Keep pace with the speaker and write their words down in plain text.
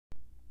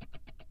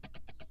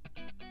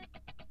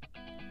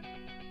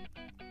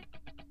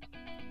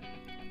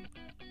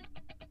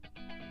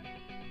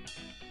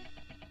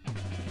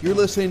You're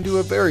listening to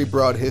a very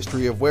broad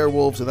history of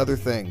werewolves and other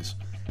things,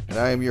 and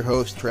I am your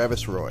host,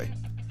 Travis Roy.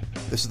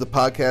 This is the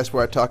podcast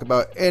where I talk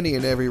about any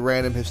and every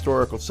random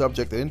historical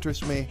subject that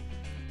interests me,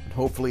 and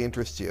hopefully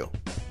interests you.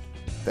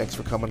 Thanks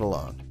for coming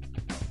along.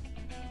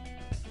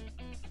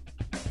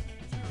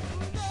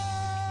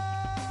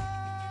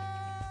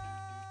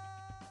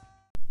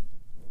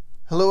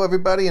 Hello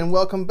everybody, and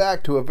welcome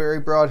back to a very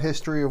broad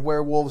history of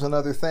werewolves and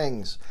other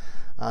things.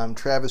 I'm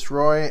Travis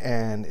Roy,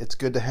 and it's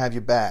good to have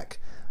you back.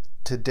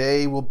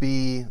 Today will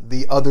be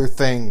the Other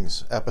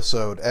Things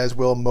episode, as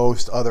will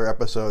most other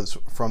episodes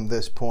from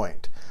this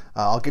point.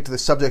 I'll get to the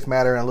subject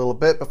matter in a little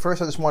bit, but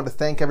first I just wanted to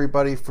thank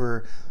everybody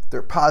for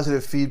their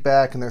positive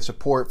feedback and their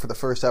support for the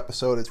first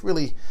episode. It's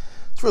really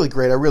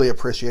great. I really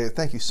appreciate it.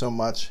 Thank you so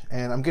much.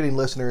 And I'm getting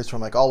listeners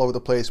from all over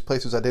the place,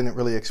 places I didn't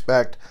really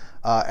expect.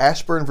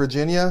 Ashburn,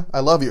 Virginia,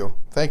 I love you.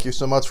 Thank you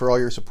so much for all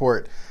your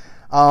support.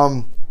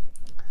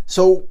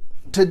 So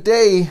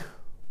today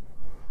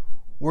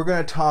we're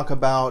going to talk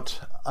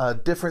about a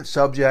different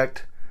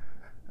subject.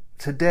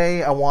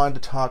 Today I wanted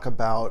to talk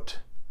about,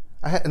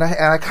 I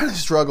kind of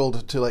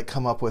struggled to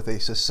come up with a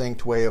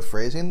succinct way of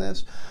phrasing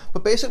this,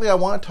 but basically I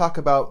want to talk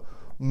about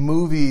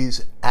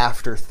movies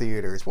after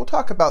theaters. We'll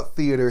talk about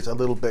theaters a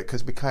little bit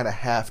because we kind of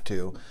have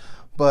to,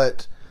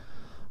 but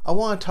I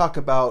want to talk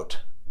about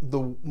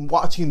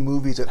watching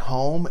movies at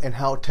home and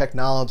how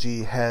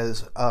technology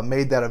has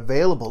made that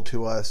available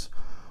to us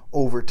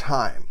over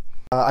time.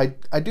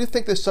 I do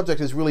think this subject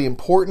is really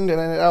important,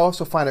 and I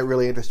also find it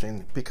really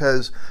interesting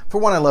because, for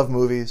one, I love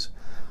movies.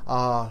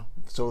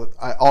 So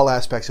all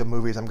aspects of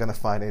movies I'm going to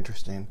find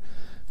interesting.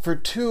 For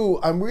two,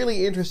 I'm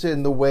really interested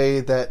in the way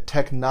that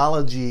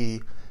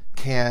technology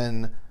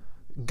can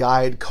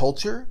guide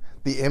culture,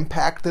 the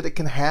impact that it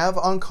can have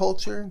on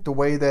culture, the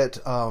way that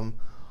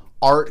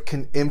art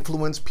can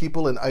influence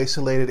people in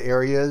isolated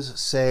areas,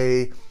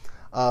 say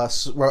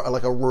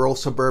like a rural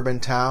suburban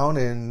town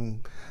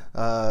in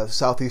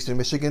southeastern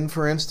Michigan,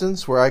 for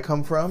instance, where I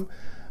come from.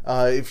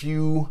 If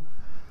you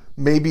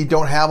maybe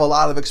don't have a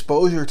lot of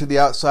exposure to the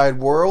outside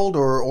world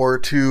or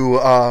to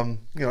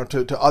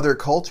other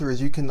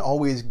cultures, you can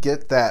always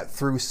get that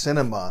through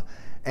cinema.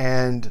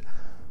 And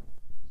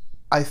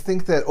I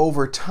think that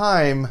over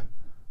time,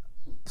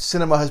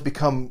 cinema has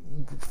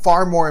become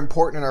far more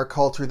important in our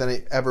culture than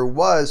it ever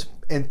was,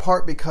 in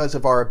part because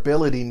of our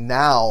ability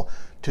now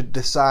to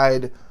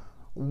decide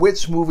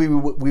which movie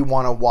we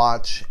want to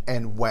watch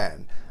and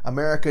when.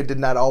 America did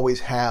not always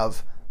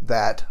have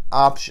that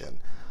option.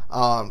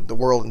 The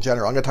world in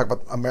general. I'm going to talk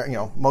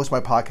about, most of my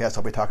podcasts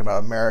I'll be talking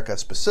about America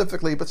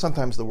specifically, but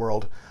sometimes the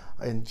world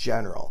in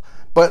general.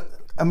 But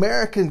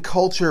American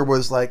culture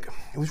was it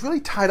was really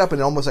tied up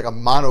in almost like a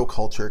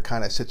monoculture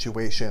kind of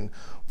situation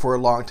for a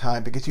long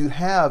time, because you'd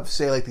have,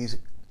 say, these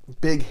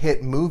big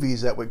hit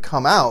movies that would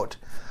come out,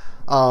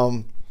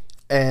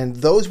 and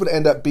those would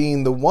end up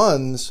being the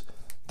ones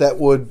that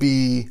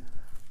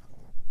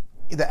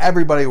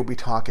everybody would be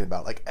talking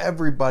about.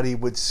 Everybody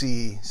would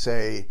see,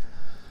 say,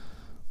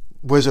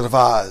 Wizard of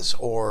Oz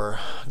or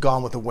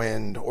Gone with the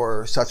Wind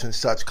or such and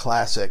such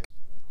classic.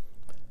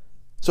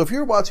 So if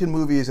you're watching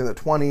movies in the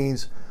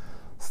 20s,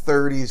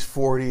 30s,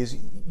 40s,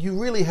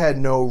 you really had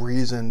no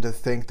reason to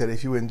think that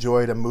if you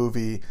enjoyed a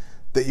movie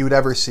that you would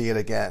ever see it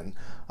again.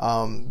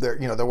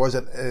 There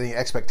wasn't any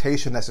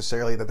expectation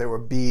necessarily that there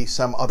would be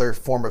some other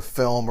form of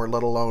film, or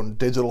let alone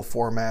digital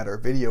format or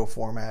video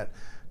format,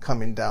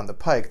 coming down the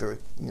pike. There was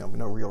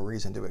no real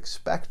reason to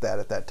expect that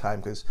at that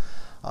time, because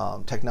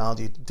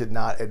technology did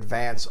not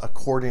advance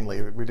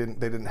accordingly. They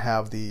didn't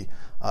have the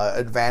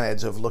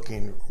advantage of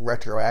looking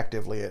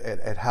retroactively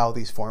at how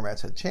these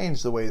formats had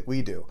changed the way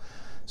we do.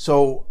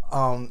 So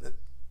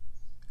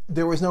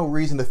there was no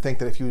reason to think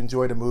that if you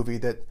enjoyed a movie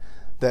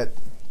that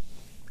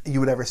you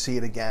would ever see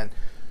it again.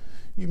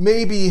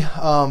 Maybe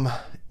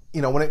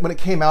when it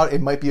came out,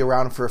 it might be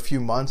around for a few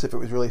months if it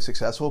was really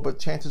successful, but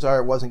chances are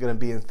it wasn't going to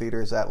be in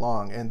theaters that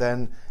long. And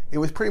then it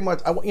was pretty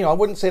much, I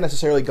wouldn't say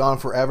necessarily gone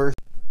forever.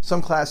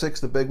 Some classics,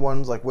 the big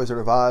ones like Wizard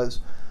of Oz,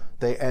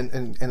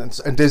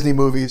 and Disney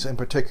movies in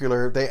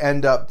particular, they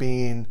end up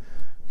being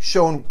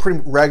shown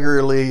pretty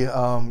regularly.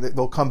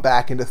 They'll come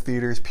back into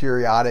theaters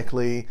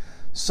periodically.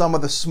 Some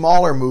of the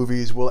smaller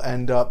movies will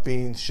end up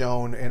being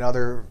shown in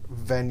other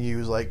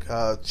venues like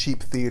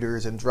cheap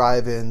theaters and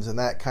drive-ins and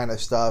that kind of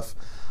stuff.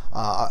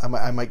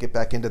 I might get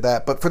back into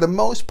that. But for the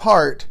most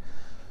part,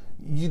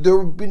 there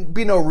would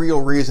be no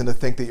real reason to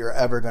think that you're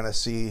ever going to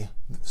see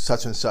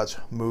such and such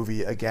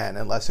movie again,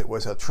 unless it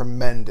was a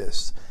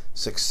tremendous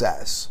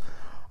success.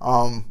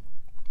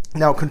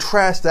 Now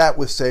contrast that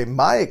with, say,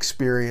 my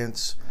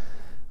experience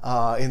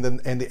in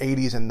the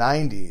 80s and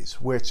 90s,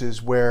 which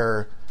is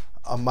where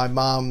my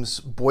mom's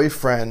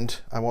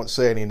boyfriend, I won't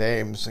say any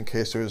names in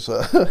case there's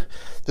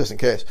just in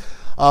case,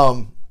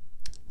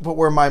 but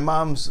where my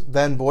mom's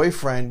then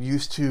boyfriend he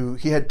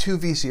had two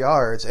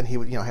VCRs, and he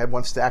would, had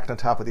one stacked on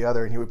top of the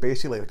other, and he would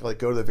basically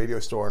go to the video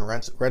store and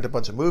rent a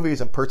bunch of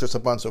movies and purchase a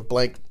bunch of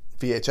blank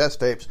VHS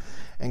tapes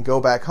and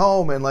go back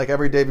home, and like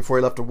every day before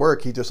he left to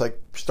work, he just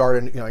like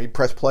started, he'd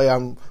press play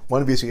on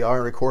one VCR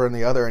and record on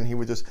the other, and he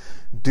would just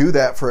do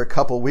that for a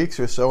couple weeks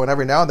or so, and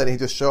every now and then he'd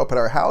just show up at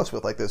our house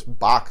with like this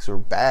box or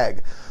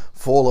bag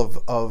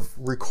full of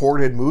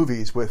recorded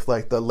movies with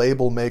like the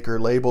label maker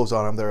labels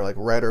on them. They're like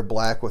red or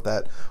black with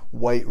that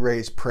white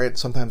raised print.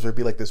 Sometimes there'd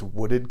be like this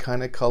wooded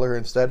kind of color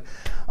instead,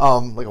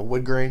 like a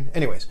wood grain.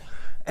 Anyways,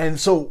 and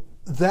so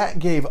that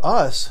gave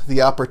us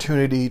the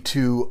opportunity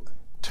to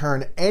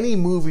turn any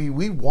movie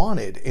we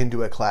wanted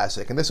into a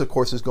classic. And this, of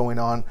course, is going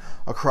on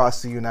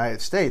across the United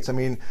States. I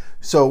mean,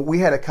 so we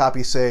had a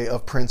copy, say,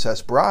 of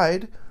Princess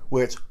Bride,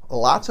 which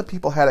lots of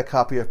people had a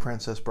copy of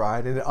Princess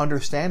Bride, and it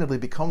understandably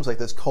becomes like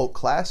this cult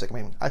classic. I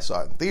mean, I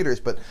saw it in theaters,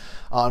 but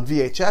on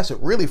VHS, it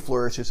really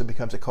flourishes and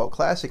becomes a cult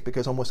classic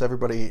because almost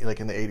everybody, like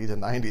in the 80s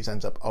and 90s,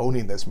 ends up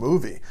owning this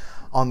movie.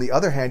 On the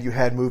other hand, you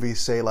had movies,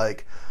 say,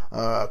 like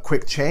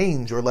Quick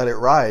Change or Let It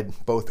Ride,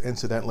 both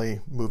incidentally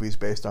movies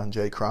based on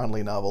Jay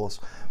Cronley novels.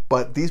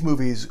 But these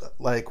movies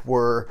like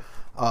were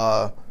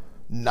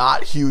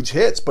not huge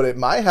hits, but at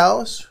my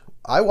house,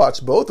 I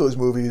watched both those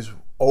movies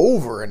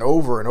over and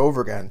over and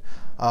over again.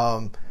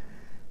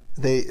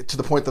 They, to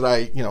the point that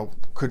I,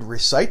 could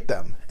recite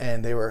them,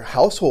 and they were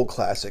household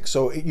classics.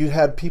 So you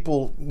had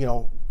people,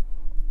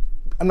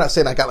 I'm not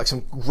saying I got like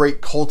some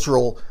great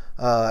cultural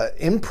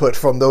input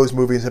from those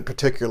movies in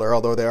particular,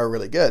 although they are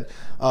really good.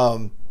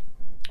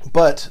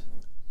 But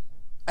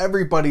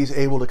everybody's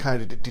able to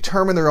kind of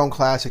determine their own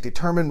classic,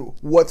 determine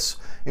what's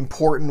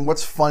important,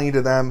 what's funny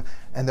to them,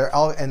 and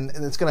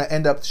and it's going to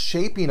end up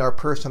shaping our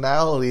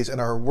personalities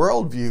and our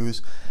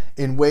worldviews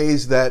in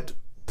ways that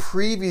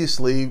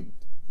previously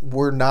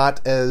were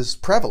not as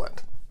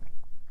prevalent.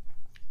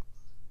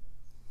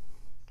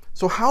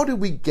 So how do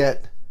we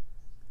get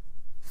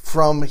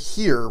from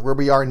here, where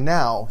we are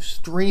now,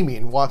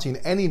 streaming, watching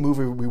any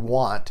movie we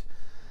want,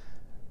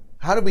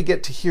 how do we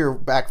get to here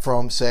back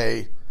from,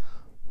 say,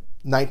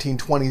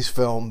 1920s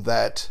film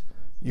that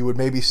you would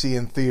maybe see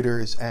in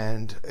theaters,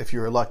 and if you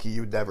were lucky,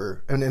 you'd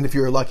never, and if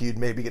you were lucky, you'd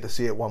maybe get to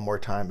see it one more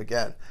time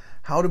again.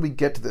 How do we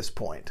get to this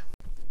point?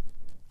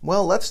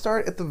 Well, let's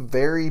start at the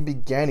very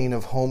beginning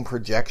of home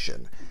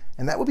projection,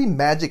 and that would be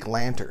magic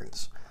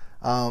lanterns.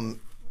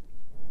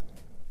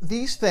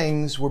 These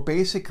things were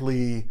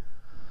basically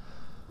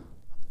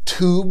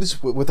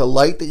tubes with a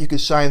light that you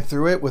could shine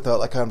through it, with a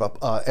like kind of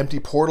a empty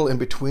portal in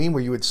between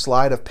where you would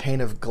slide a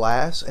pane of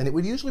glass, and it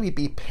would usually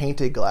be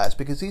painted glass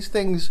because these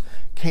things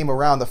came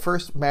around. The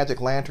first magic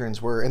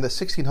lanterns were in the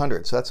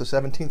 1600s, so that's the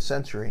 17th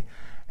century,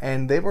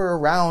 and they were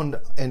around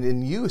and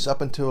in use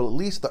up until at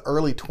least the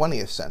early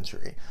 20th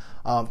century.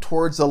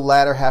 Towards the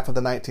latter half of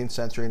the 19th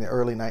century, in the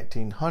early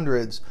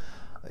 1900s,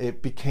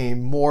 it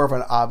became more of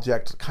an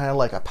object, kind of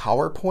like a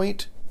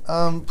PowerPoint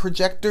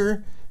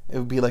projector. It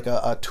would be like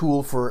a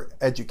tool for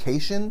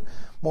education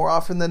more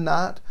often than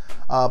not.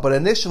 But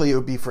initially it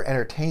would be for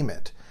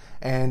entertainment.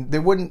 And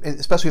there wouldn't,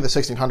 especially in the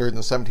 1600s and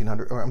the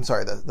 1700s, or I'm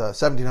sorry, the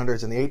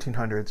 1700s and the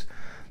 1800s,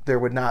 there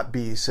would not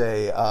be,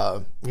 say,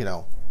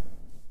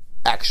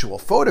 actual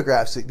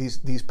photographs.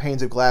 These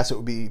panes of glass that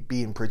would be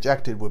being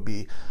projected would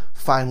be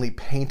finely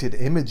painted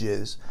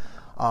images.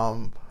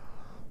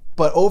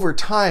 But over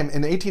time,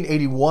 in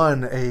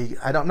 1881,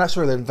 I'm not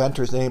sure the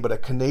inventor's name, but a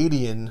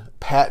Canadian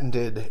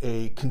patented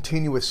a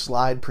continuous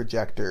slide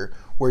projector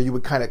where you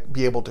would kind of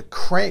be able to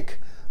crank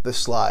the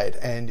slide,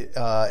 and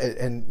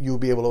you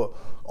would be able to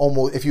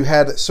almost, if you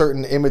had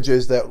certain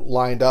images that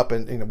lined up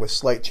and with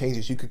slight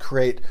changes, you could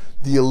create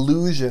the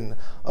illusion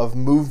of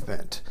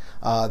movement.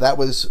 That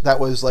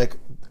was like,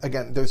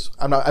 again,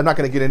 I'm not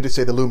going to get into,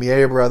 say, the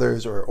Lumiere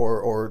brothers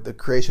or the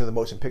creation of the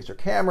motion picture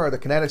camera or the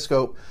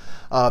kinetoscope,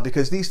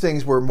 because these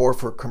things were more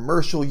for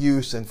commercial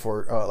use and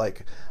for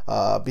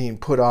being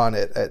put on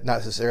at not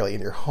necessarily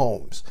in your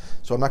homes.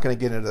 So I'm not going to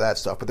get into that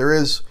stuff, but there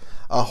is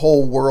a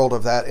whole world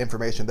of that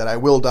information that I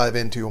will dive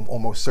into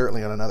almost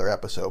certainly on another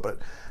episode. But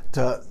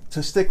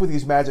to stick with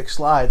these magic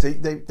slides,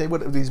 they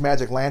would, these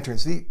magic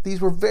lanterns, these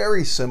were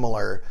very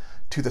similar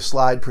to the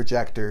slide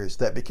projectors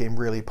that became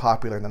really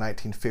popular in the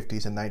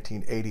 1950s and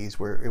 1980s,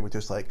 where it would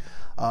just like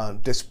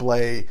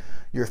display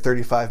your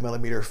 35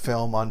 millimeter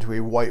film onto a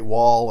white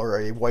wall or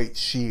a white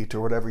sheet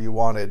or whatever you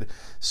wanted.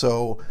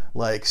 So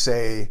like,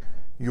 say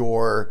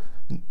your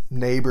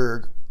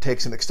neighbor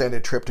takes an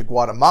extended trip to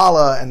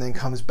Guatemala and then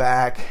comes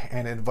back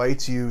and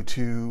invites you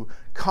to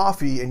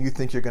coffee, and you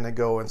think you're going to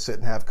go and sit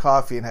and have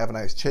coffee and have a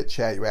nice chit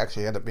chat. You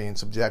actually end up being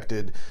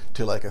subjected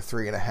to like a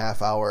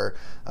 3.5 hour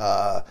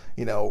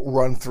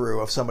run through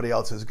of somebody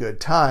else's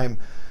good time.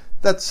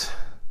 That's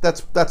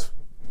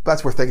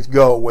where things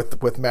go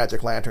with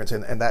magic lanterns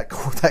and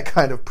that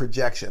kind of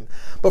projection.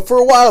 But for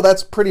a while,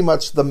 that's pretty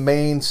much the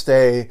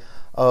mainstay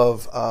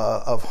of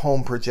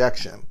home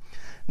projection.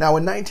 Now,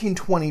 in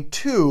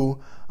 1922,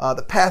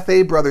 the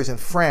Pathé brothers in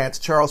France,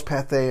 Charles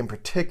Pathé in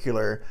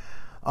particular,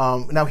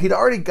 now he'd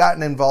already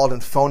gotten involved in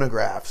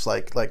phonographs,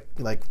 like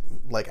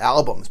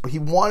albums, but he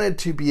wanted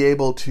to be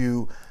able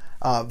to,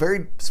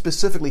 very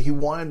specifically, he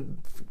wanted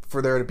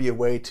for there to be a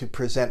way to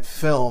present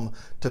film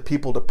to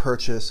people to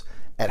purchase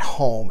at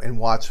home and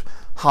watch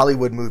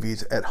Hollywood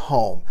movies at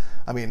home.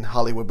 I mean,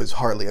 Hollywood was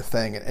hardly a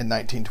thing in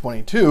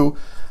 1922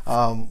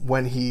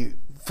 when he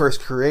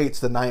first creates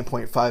the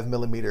 9.5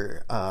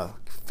 millimeter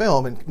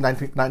film and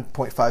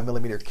 9.5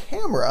 millimeter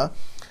camera.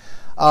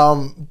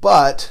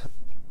 But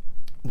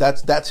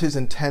that's his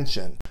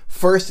intention.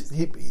 First,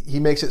 he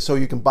makes it so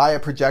you can buy a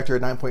projector, a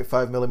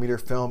 9.5 millimeter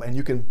film, and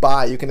you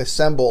can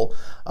assemble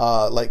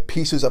like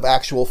pieces of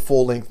actual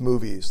full length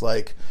movies,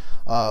 like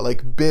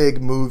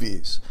big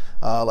movies,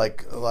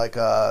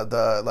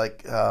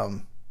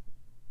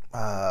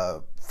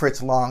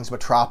 Fritz Lang's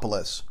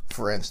Metropolis,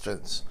 for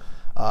instance,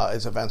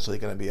 is eventually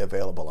going to be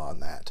available on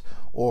that,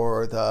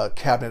 or the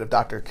Cabinet of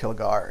Dr.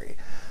 Caligari.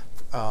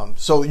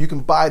 So you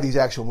can buy these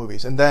actual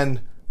movies, and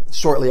then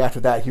shortly after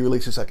that, he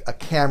releases a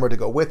camera to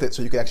go with it,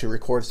 so you can actually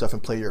record stuff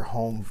and play your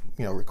home,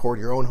 record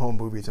your own home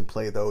movies and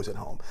play those at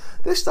home.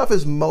 This stuff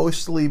is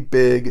mostly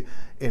big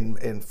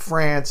in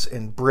France,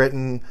 in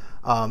Britain.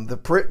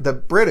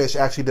 The British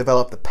actually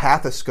developed the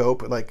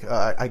pathoscope.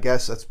 I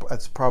guess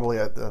that's probably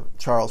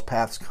Charles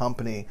Path's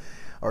company,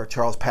 or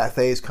Charles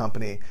Pathé's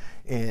company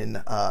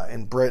in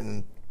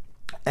Britain,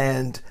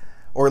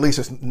 or at least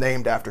it's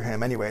named after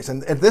him anyways.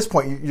 And at this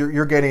point,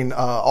 you're getting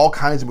all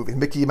kinds of movies,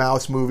 Mickey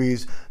Mouse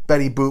movies,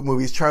 Betty Boop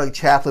movies, Charlie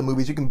Chaplin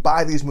movies. You can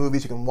buy these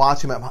movies, you can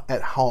watch them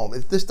at home.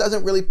 This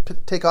doesn't really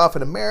take off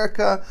in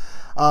America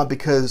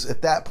because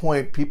at that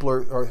point, people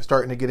are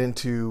starting to get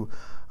into,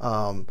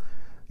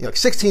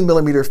 16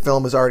 millimeter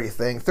film is already a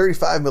thing,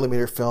 35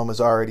 millimeter film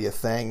is already a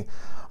thing,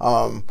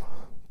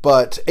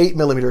 but 8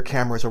 millimeter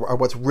cameras are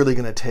what's really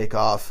going to take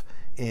off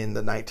in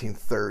the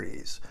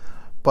 1930s.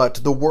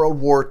 But the World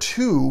War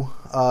II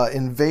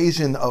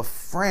invasion of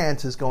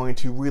France is going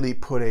to really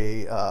put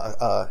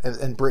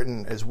and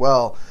Britain as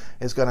well,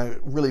 is going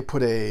to really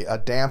put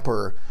a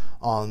damper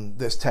on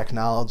this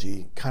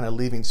technology, kind of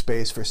leaving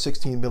space for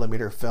 16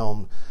 millimeter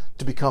film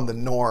to become the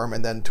norm,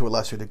 and then to a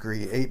lesser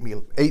degree,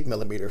 8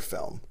 millimeter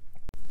film.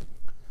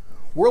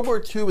 World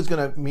War II is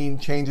going to mean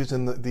changes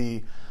in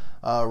the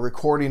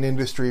recording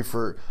industry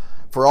for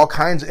all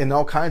kinds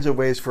of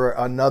ways for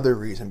another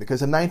reason,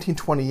 because in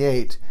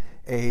 1928,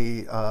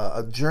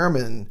 a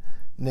German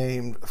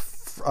named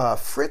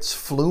Fritz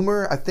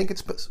Pfleumer, I think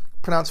it's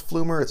pronounced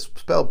Pfleumer, it's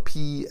spelled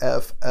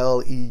Pfleumer.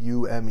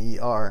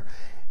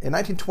 In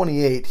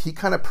 1928, he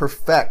kind of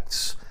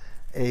perfects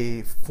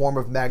a form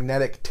of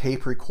magnetic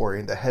tape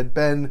recording that had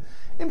been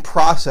in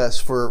process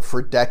for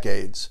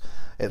decades,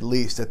 at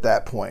least at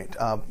that point,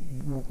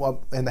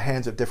 in the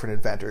hands of different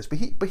inventors.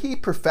 But he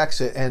perfects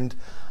it, and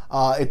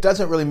it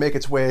doesn't really make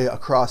its way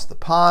across the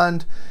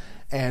pond.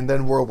 And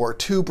then World War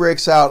II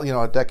breaks out,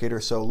 a decade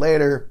or so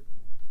later,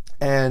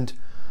 and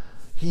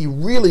he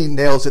really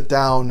nails it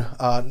down.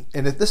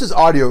 And this is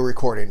audio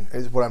recording,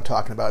 is what I'm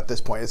talking about at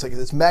this point. It's like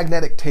this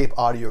magnetic tape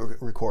audio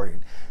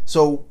recording.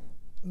 So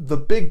the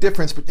big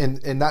difference in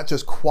not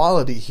just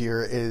quality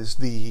here is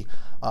the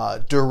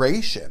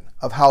duration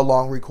of how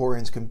long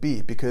recordings can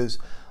be, because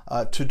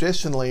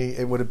traditionally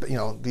it would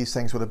have, these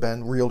things would have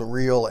been reel to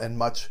reel and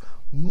much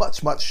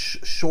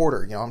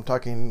shorter. I'm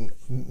talking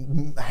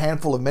a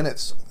handful of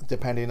minutes,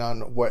 depending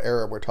on what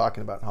era we're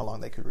talking about and how long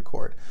they could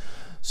record.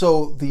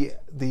 So the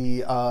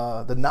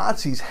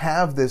Nazis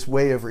have this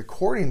way of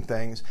recording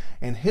things,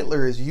 and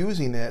Hitler is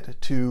using it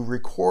to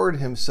record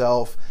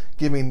himself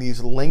giving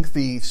these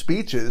lengthy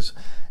speeches,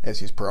 as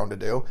he's prone to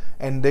do,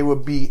 and they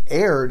would be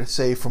aired,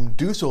 say, from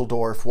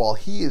Dusseldorf while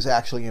he is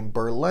actually in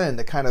Berlin,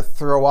 to kind of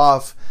throw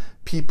off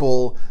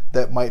people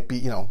that might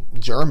be,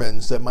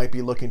 Germans that might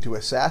be looking to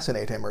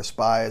assassinate him, or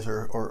spies,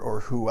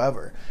 or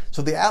whoever.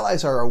 So the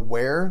Allies are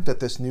aware that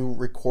this new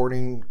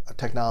recording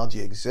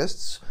technology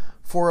exists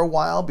for a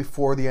while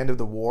before the end of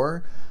the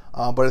war,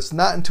 but it's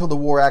not until the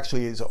war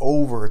actually is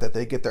over that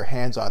they get their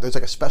hands on it. There's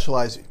like a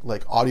specialized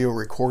audio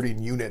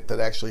recording unit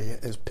that actually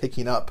is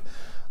picking up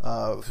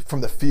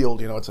from the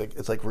field.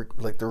 It's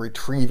like the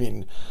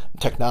retrieving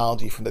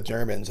technology from the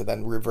Germans and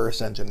then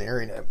reverse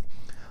engineering it.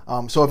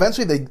 So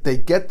eventually they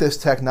get this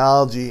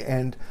technology,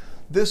 and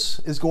this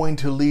is going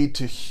to lead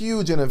to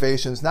huge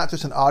innovations, not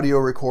just in audio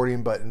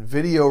recording, but in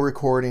video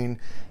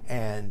recording,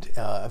 and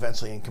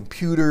eventually in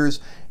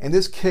computers. And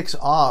this kicks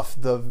off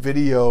the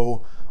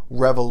video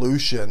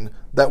revolution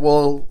that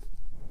will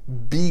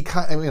be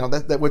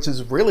that which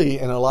is really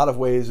in a lot of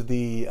ways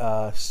the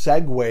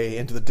segue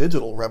into the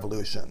digital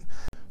revolution.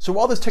 So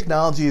while this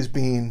technology is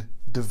being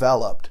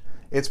developed,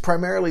 it's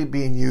primarily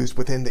being used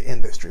within the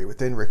industry,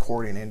 within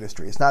recording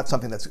industry. It's not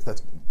something that's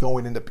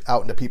going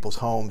out into people's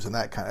homes and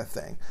that kind of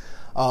thing.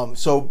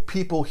 So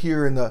people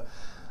here in the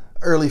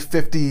early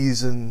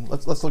 50s, and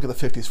let's look at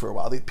the 50s for a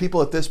while. The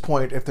people at this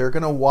point, if they're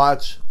going to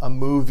watch a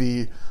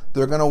movie,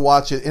 they're going to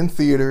watch it in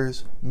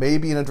theaters,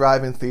 maybe in a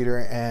drive-in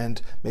theater,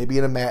 and maybe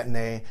in a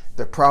matinee.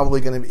 They're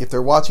probably going to, if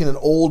they're watching an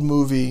old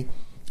movie,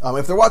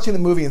 if they're watching the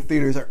movie in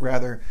theaters,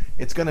 rather,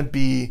 it's going to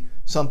be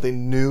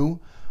something new.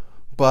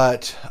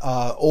 But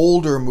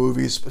older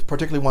movies,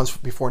 particularly ones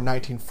before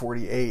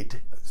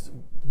 1948,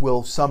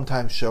 will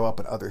sometimes show up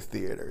in other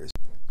theaters.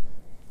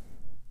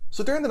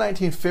 So during the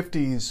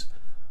 1950s,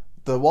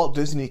 the Walt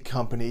Disney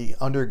Company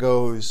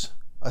undergoes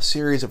a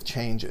series of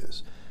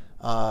changes.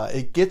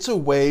 It gets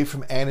away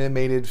from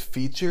animated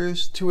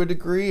features to a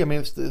degree. I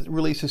mean, it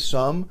releases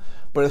some,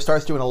 but it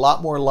starts doing a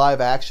lot more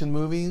live action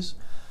movies.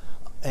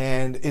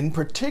 And in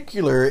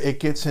particular, it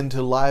gets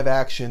into live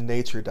action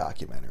nature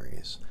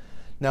documentaries.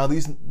 Now,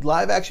 these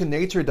live action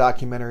nature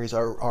documentaries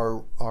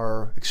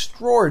are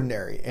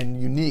extraordinary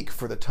and unique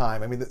for the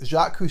time. I mean,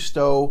 Jacques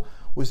Cousteau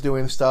was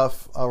doing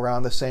stuff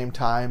around the same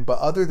time, but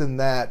other than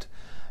that,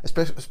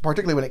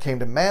 particularly when it came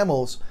to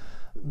mammals,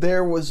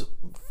 there was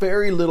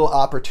very little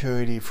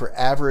opportunity for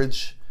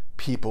average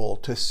people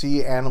to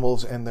see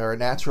animals in their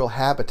natural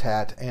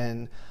habitat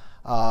and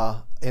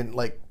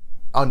like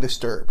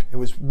undisturbed. It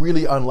was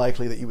really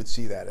unlikely that you would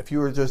see that. If you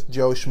were just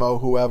Joe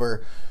Schmo,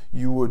 whoever,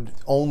 you would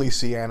only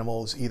see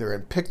animals either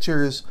in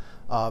pictures,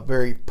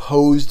 very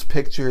posed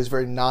pictures,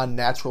 very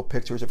non-natural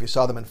pictures. If you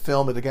saw them in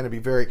film, it'd be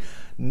very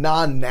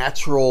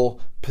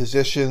non-natural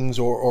positions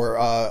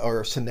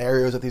or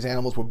scenarios that these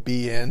animals would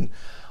be in,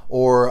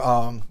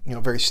 or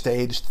very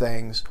staged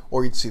things,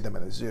 or you'd see them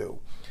in a zoo.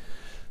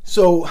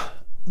 So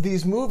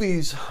these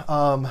movies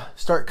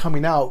start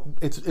coming out.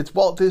 It's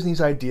Walt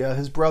Disney's idea.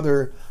 His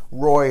brother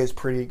Roy is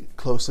pretty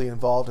closely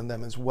involved in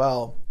them as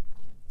well,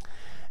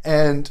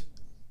 and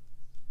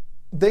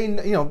they,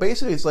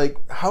 basically it's like,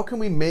 how can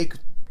we make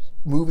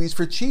movies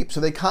for cheap?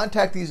 So they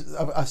contact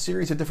a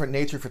series of different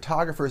nature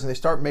photographers, and they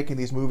start making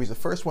these movies. The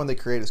first one they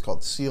create is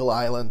called Seal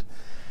Island,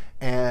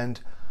 and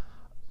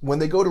when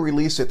they go to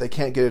release it, they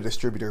can't get a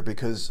distributor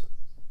because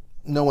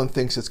no one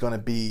thinks it's going to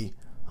be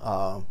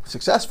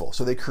successful.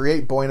 So they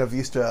create Buena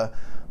Vista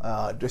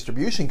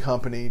Distribution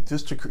Company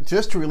just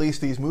to release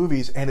these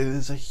movies, and it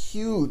is a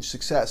huge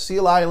success.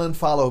 Seal Island,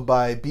 followed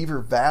by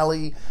Beaver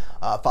Valley,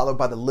 followed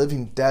by The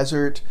Living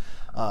Desert,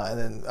 and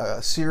then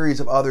a series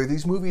of other.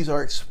 These movies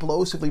are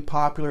explosively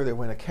popular. They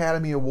win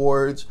Academy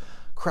Awards.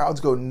 Crowds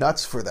go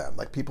nuts for them.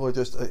 Like, people are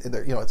just,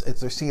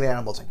 they're seeing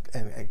animals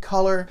in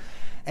color,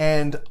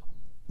 and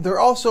they're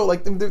also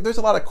like, there's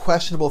a lot of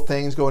questionable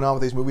things going on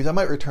with these movies. I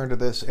might return to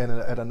this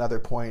at another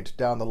point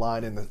down the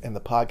line in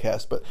the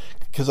podcast, but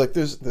because like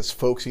there's this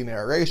folksy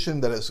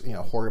narration that is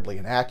horribly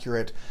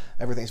inaccurate.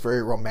 Everything's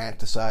very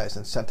romanticized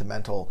and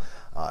sentimental.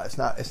 It's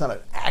not an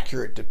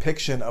accurate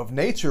depiction of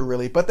nature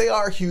really, but they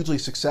are hugely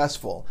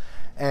successful,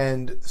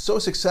 and so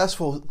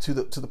successful to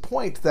the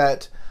point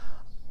that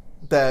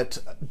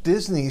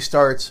Disney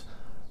starts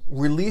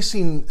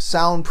releasing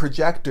sound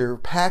projector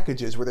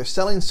packages where they're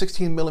selling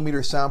 16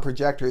 millimeter sound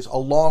projectors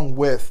along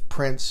with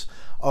prints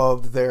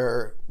of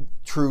their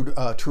true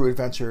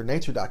adventure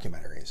nature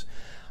documentaries.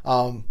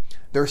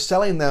 They're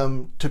selling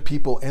them to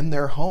people in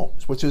their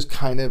homes, which is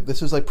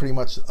this is like pretty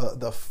much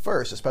the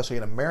first, especially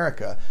in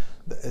America,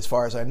 as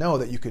far as I know,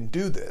 that you can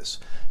do this.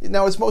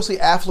 Now, it's mostly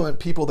affluent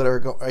people that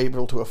are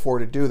able to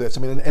afford to do this.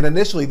 I mean, and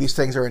initially these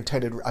things are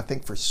intended, I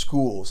think, for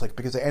schools, like,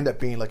 because they end up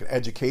being like an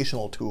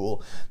educational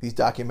tool. These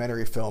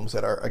documentary films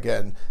that are,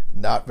 again,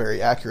 not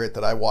very accurate,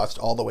 that I watched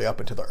all the way up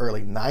into the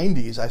early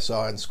 90s, I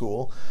saw in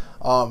school.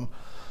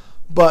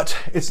 But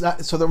it's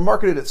not, so they're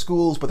marketed at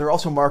schools, but they're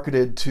also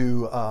marketed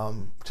to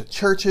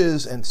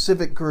churches and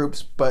civic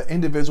groups. But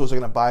individuals are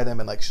going to buy them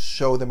and like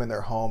show them in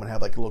their home and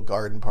have like little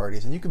garden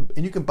parties. And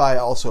you can buy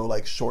also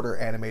like shorter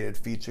animated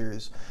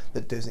features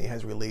that Disney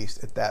has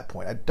released at that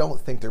point. I don't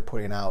think they're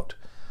putting out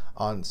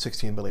on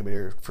 16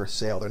 millimeter for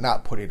sale. They're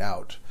not putting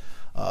out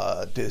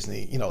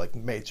Disney, like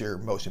major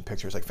motion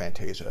pictures like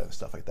Fantasia and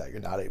stuff like that.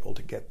 You're not able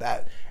to get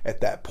that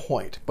at that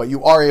point, but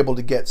you are able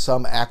to get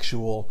some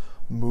actual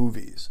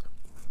movies.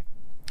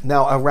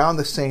 Now, around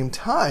the same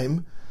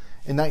time,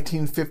 in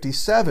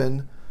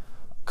 1957,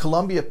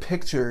 Columbia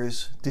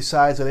Pictures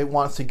decides that it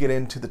wants to get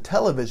into the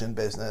television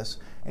business,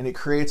 and it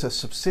creates a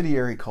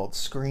subsidiary called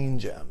Screen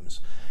Gems.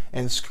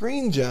 And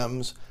Screen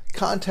Gems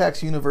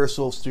contacts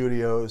Universal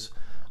Studios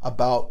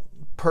about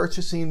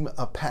purchasing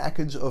a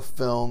package of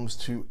films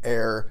to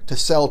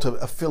sell to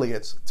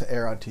affiliates to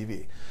air on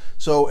TV.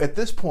 So at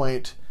this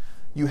point,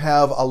 you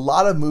have a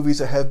lot of movies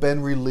that have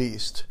been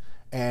released,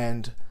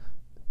 and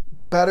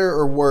better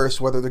or worse,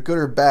 whether they're good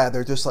or bad,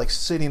 they're just like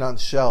sitting on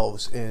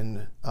shelves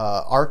in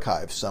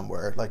archives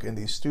somewhere, like in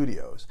these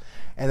studios.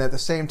 And at the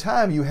same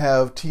time, you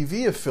have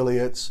TV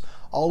affiliates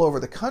all over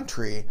the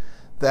country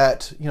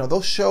that,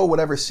 they'll show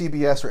whatever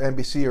CBS or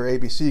NBC or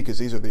ABC, because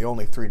these are the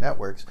only three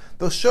networks,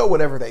 they'll show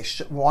whatever they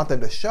want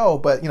them to show,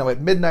 but, at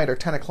midnight or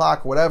 10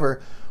 o'clock,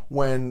 whatever,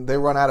 when they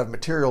run out of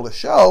material to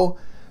show,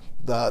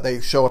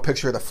 they show a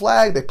picture of the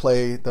flag, they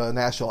play the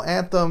national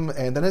anthem,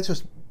 and then it's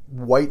just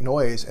white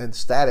noise and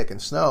static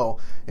and snow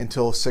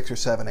until 6 or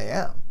 7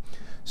 a.m.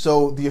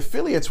 So the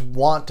affiliates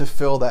want to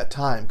fill that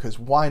time, because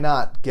why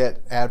not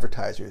get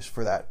advertisers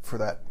for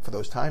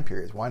those time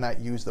periods? Why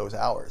not use those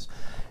hours?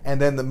 And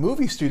then the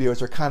movie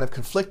studios are kind of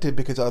conflicted,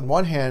 because on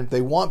one hand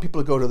they want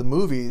people to go to the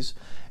movies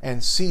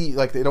and see,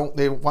 like, they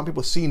want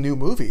people to see new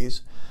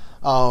movies,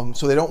 so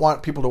they don't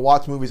want people to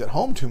watch movies at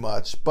home too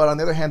much. But on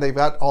the other hand, they've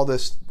got all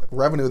this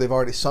revenue they've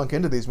already sunk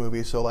into these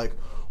movies, so like,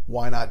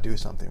 why not do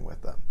something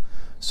with them?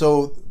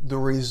 So the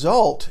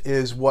result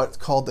is what's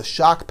called the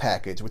Shock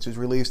package, which was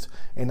released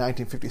in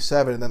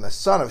 1957, and then the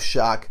Son of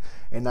Shock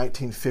in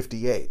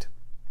 1958.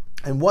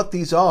 And what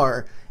these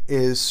are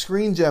is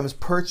Screen Gems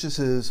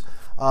purchases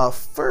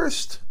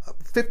first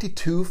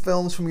 52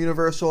 films from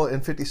Universal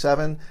in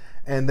 57,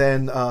 and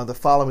then the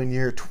following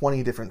year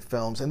 20 different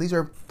films. And these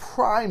are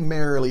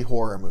primarily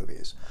horror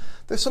movies.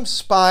 There's some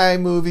spy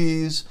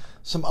movies,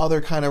 some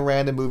other kind of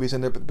random movies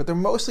in there, but they're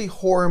mostly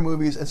horror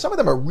movies, and some of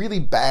them are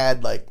really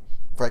bad, like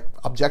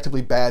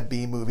objectively bad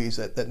B movies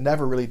that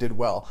never really did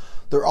well.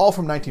 They're all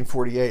from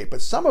 1948,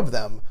 but some of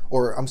them,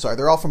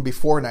 they're all from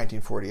before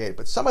 1948,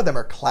 but some of them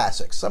are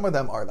classics. Some of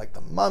them are like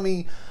The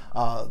Mummy,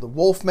 The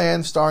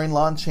Wolfman starring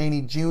Lon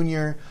Chaney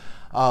Jr.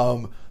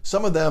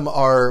 Some of them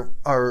are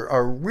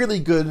really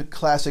good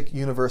classic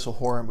Universal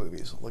horror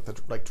movies,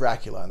 like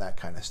Dracula and that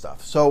kind of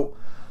stuff. So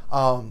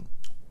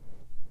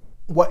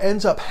what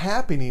ends up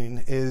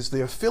happening is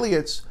the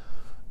affiliates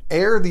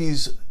air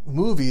these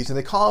movies, and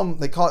they call it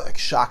like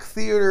shock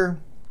theater,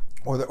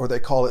 or they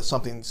call it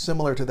something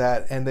similar to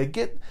that, and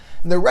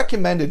they're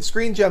recommended.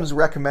 Screen Gems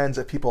recommends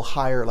that people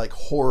hire like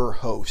horror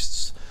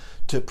hosts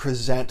to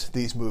present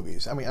these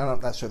movies. I mean, I'm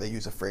not sure they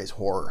use the phrase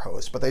horror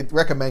host, but they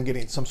recommend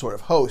getting some sort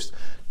of host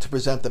to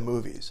present the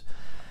movies.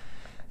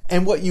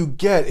 And what you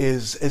get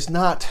is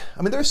not,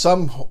 I mean, there's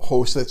some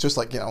host that's just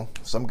like,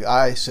 some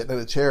guy sitting in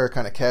a chair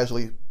kind of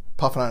casually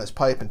puffing on his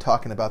pipe and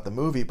talking about the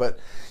movie, but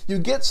you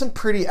get some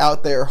pretty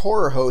out there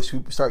horror hosts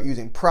who start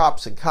using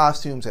props and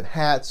costumes and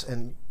hats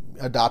and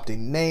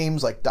adopting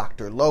names like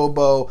Dr.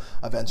 Lobo.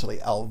 Eventually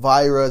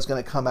Elvira is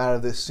going to come out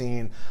of this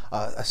scene.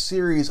 A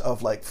series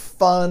of like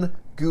fun,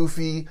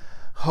 goofy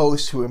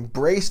hosts who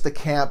embrace the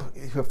camp.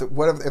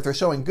 If they're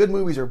showing good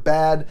movies or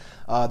bad,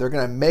 they're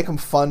going to make them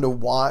fun to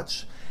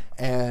watch.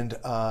 And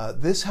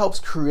this helps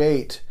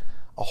create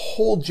a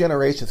whole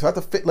generation throughout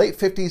the late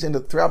 50s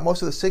and throughout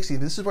most of the 60s.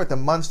 This is where the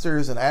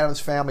Munsters and Addams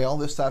Family, all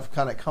this stuff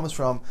kind of comes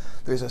from.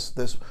 There's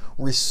this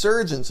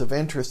resurgence of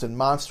interest in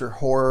monster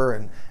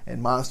horror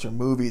and monster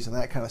movies and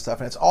that kind of stuff.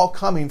 And it's all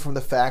coming from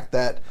the fact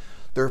that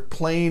they're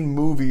playing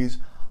movies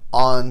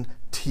on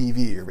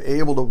TV. You're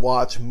able to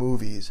watch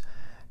movies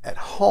at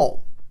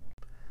home.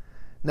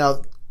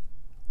 Now,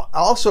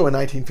 also in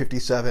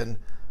 1957,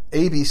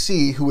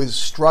 ABC, who is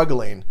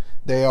struggling,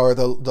 they are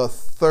the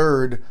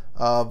third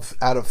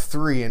out of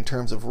three in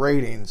terms of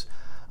ratings.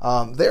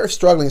 They're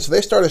struggling, so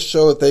they started a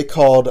show that they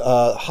called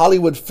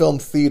Hollywood Film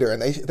Theater, and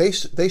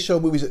they show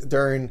movies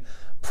during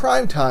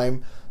prime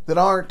time that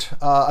aren't,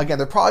 again,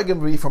 they're probably going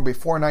to be from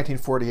before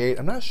 1948.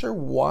 I'm not sure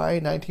why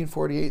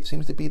 1948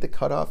 seems to be the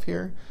cutoff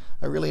here.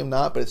 I really am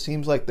not, but it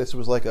seems like this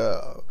was like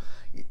a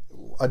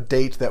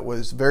date that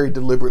was very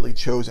deliberately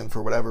chosen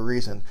for whatever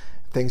reason.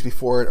 Things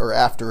before it or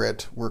after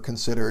it were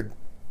considered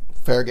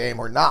fair game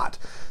or not.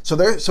 So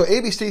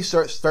ABC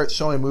starts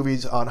showing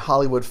movies on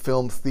Hollywood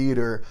Film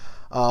Theater,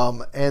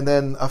 and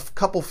then a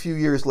few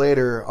years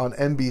later on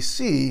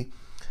NBC,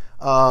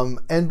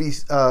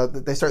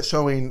 they start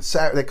showing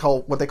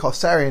what they call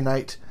Saturday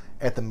Night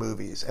at the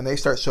Movies, and they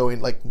start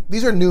showing, like,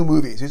 these are new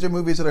movies. These are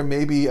movies that are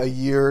maybe a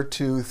year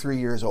to 3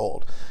 years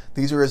old.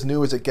 These are as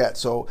new as it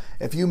gets. So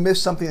if you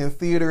missed something in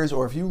theaters,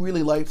 or if you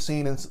really liked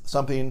seeing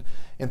something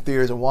in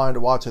theaters and wanted to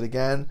watch it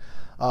again,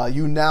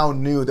 you now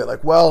knew that,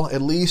 like, well,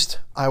 at least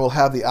I will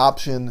have the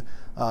option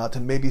to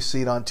maybe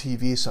see it on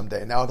TV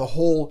someday. Now,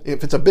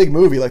 if it's a big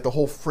movie, like, the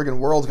whole friggin'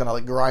 world's going to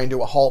like grind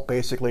to a halt,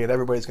 basically, and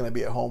everybody's going to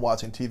be at home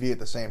watching TV at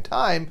the same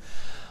time.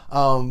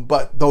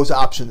 But those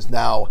options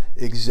now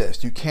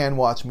exist. You can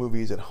watch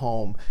movies at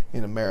home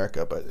in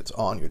America, but it's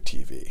on your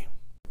TV.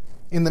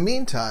 In the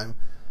meantime,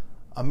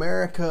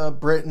 America,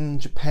 Britain,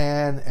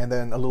 Japan, and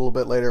then a little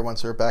bit later,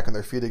 once they're back on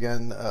their feet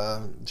again,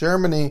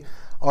 Germany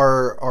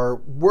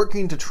are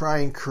working to try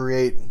and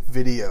create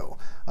video.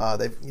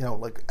 They've,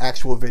 like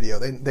actual video.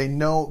 They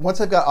know, once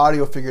they've got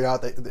audio figured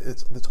out,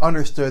 it's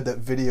understood that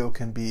video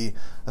can be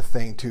a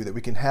thing too, that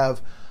we can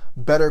have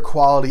better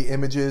quality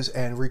images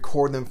and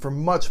record them for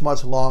much,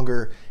 much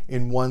longer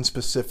in one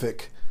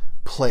specific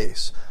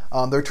place.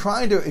 They're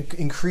trying to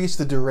increase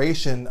the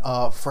duration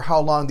for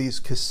how long these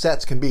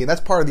cassettes can be. And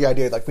that's part of the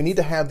idea. Like, we need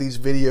to have these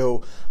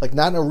video, like,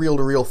 not in a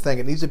reel-to-reel thing.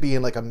 It needs to be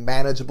in like a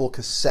manageable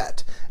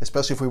cassette,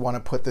 especially if we want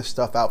to put this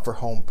stuff out for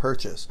home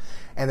purchase.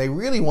 And they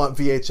really want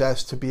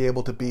VHS to be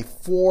able to be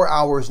 4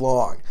 hours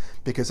long,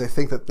 because they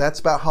think that that's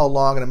about how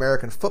long an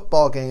American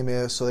football game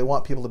is. So they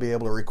want people to be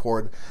able to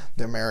record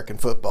the American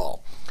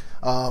football.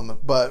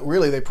 But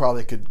really, they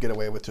probably could get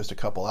away with just a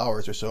couple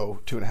hours or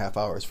so, 2.5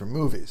 hours for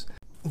movies.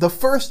 The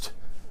first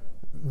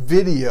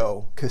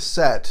video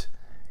cassette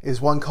is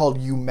one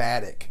called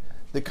U-matic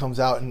that comes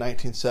out in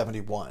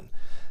 1971.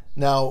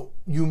 Now,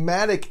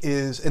 U-matic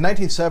is, in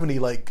 1970,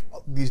 like,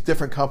 these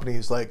different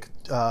companies, like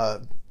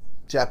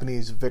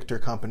Japanese Victor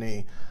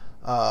Company,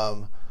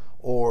 and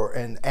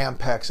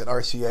Ampex and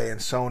RCA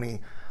and Sony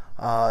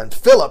and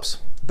Philips,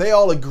 they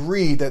all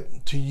agreed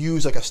that to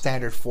use like a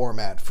standard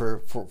format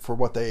for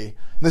what they,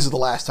 and this is the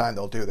last time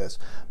they'll do this,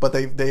 but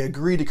they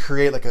agreed to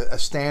create like a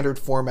standard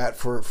format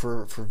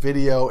for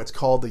video. It's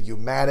called the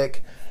U-matic,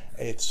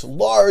 It's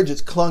large,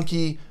 it's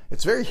clunky,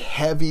 it's very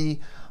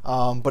heavy,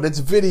 but it's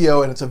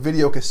video and it's a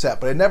video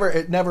cassette. But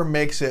it never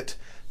makes it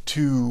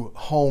to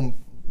home,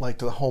 like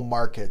to the home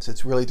markets.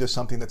 It's really just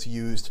something that's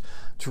used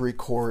to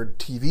record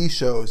TV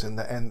shows and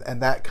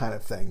that kind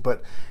of thing.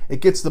 But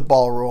it gets the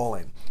ball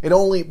rolling.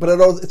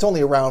 It's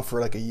only around for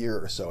like a year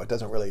or so. It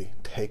doesn't really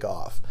take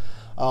off.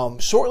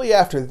 Shortly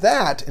after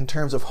that, in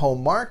terms of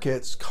home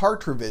markets,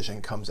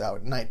 Cartravision comes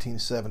out in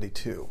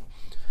 1972.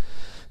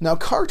 Now,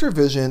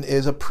 Cartravision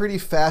is a pretty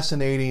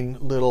fascinating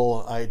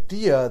little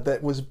idea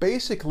that was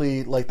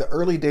basically like the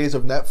early days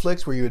of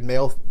Netflix, where you would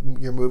mail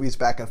your movies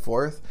back and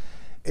forth.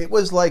 It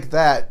was like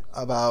that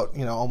about,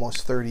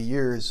 almost 30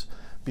 years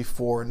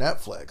before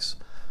Netflix.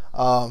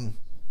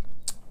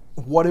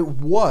 What it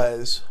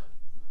was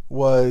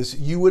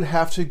you would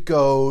have to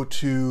go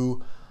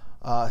to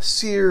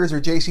Sears or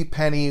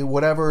JCPenney,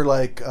 whatever,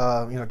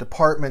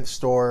 department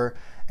store,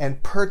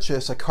 and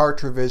purchase a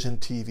Cartravision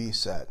TV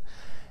set.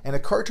 And a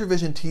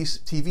Cartravision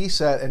TV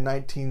set in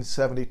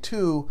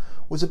 1972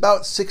 was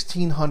about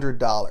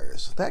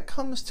 $1,600. That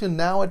comes to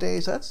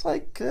nowadays, that's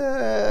like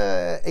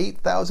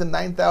 $8,000,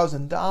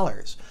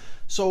 $9,000.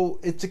 So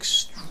it's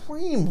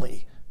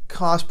extremely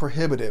cost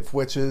prohibitive,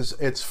 which is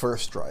its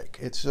first strike.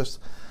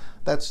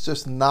 That's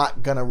just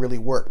not gonna really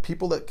work.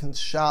 People that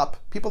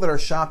are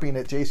shopping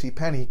at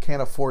JCPenney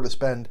can't afford to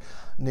spend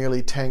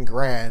nearly 10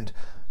 grand,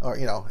 or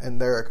in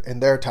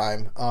their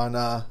time on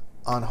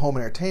home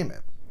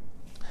entertainment.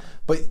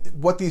 But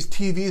what these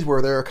TVs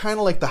were, they were kind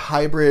of like the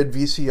hybrid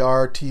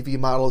VCR TV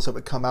models that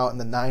would come out in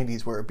the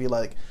 90s, where it'd be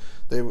like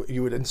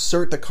you would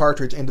insert the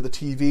cartridge into the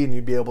TV and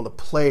you'd be able to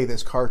play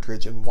this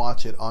cartridge and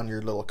watch it on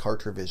your little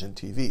Cartravision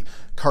TV.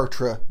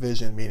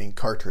 Cartravision meaning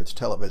cartridge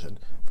television.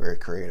 Very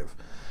creative.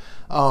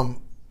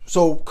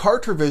 So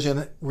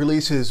Cartravision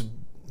releases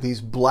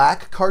these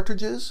black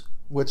cartridges,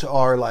 which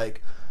are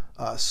like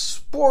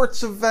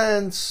sports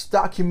events,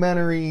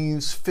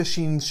 documentaries,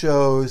 fishing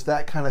shows,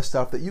 that kind of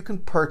stuff that you can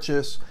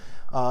purchase.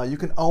 You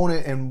can own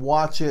it and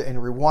watch it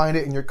and rewind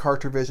it in your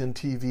Cartravision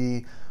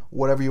TV.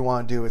 Whatever you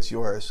want to do, it's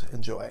yours.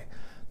 Enjoy.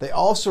 They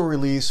also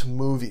release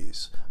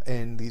movies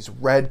in these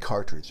red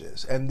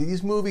cartridges, and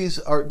these movies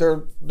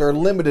they're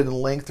limited in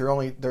length. They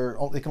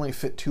can only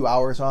fit 2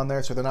 hours on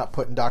there, so they're not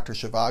putting Dr.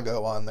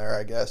 Zhivago on there,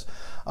 I guess.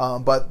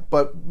 But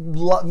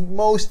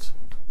most,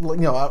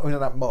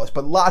 not most,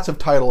 but lots of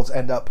titles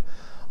end up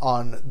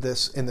in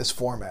this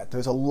format.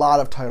 There's a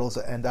lot of titles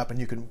that end up, and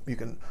you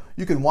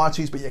can watch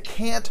these, but you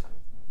can't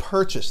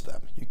purchase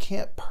them. You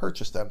can't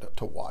purchase them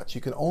to watch. You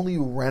can only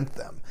rent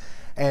them.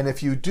 And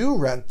if you do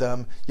rent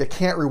them, you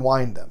can't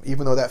rewind them.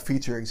 Even though that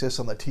feature exists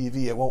on the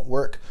TV, it won't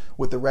work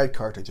with the red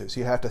cartridges.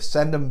 You have to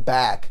send them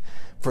back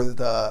for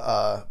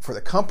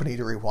the company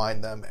to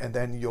rewind them, and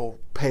then you'll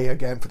pay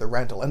again for the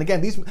rental. And again,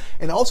 these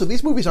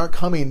movies aren't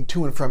coming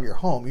to and from your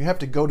home. You have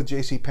to go to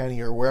JCPenney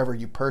or wherever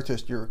you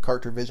purchased your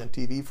Cartravision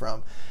TV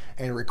from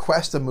and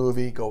request a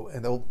movie. It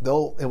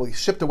will be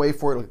shipped away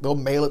for it. They'll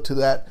mail it to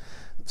that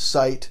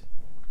site.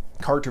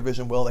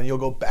 Cartravision will, and you'll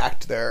go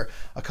back to there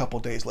a couple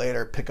days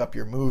later, pick up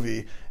your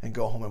movie, and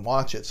go home and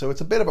watch it. So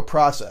it's a bit of a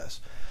process.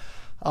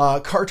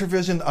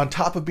 Cartravision, on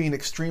top of being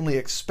extremely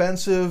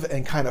expensive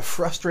and kind of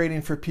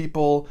frustrating for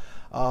people,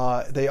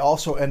 they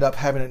also end up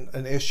having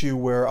an issue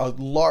where a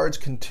large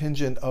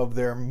contingent of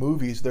their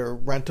movies, their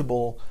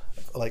rentable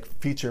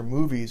feature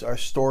movies, are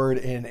stored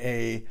in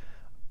a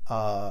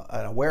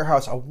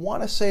warehouse. I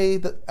want to say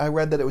that I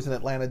read that it was in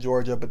Atlanta,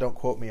 Georgia, but don't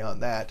quote me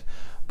on that.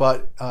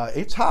 But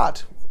it's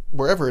hot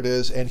wherever it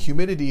is, and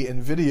humidity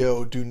and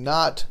video do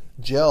not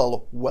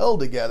gel well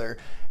together,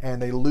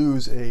 and they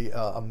lose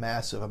a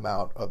massive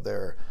amount of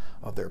their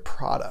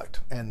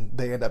product, and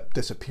they end up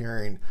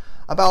disappearing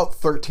about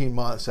 13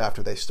 months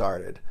after they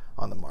started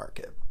on the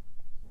market.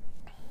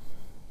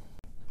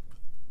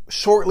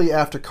 Shortly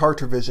after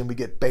Cartravision, we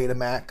get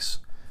Betamax.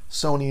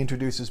 Sony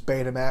introduces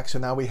Betamax, so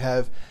now we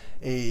have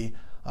a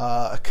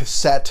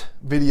cassette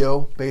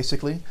video,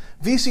 basically.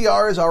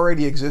 VCRs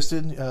already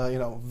existed,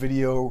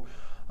 video.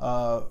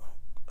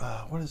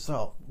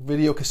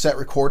 Video cassette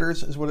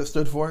recorders is what it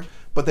stood for,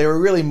 but they were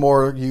really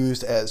more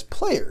used as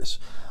players.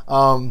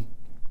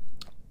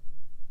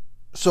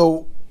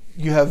 So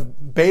you have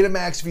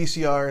Betamax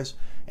VCRs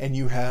and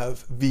you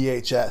have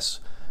VHS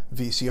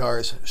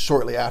VCRs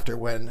shortly after,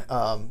 when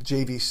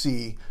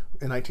JVC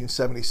in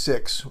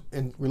 1976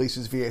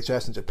 releases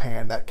VHS in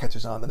Japan. That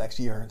catches on the next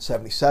year in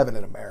 1977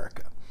 in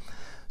America.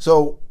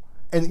 So,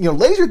 and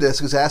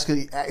Laserdisc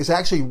is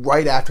actually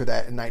right after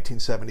that in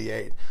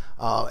 1978,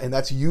 and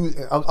that's used.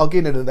 I'll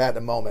get into that in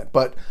a moment.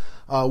 But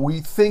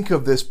we think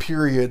of this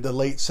period, the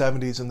late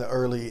 70s and the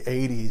early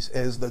 80s,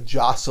 as the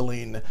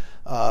jostling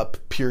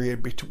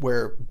period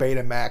where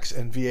Betamax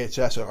and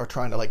VHS are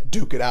trying to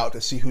duke it out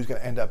to see who's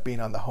going to end up being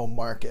on the home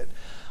market.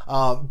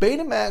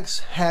 Betamax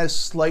has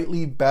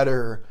slightly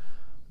better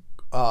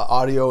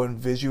audio and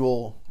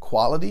visual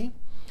quality,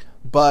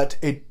 but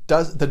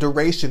the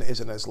duration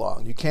isn't as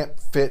long. You can't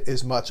fit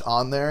as much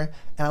on there,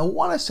 and I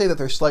want to say that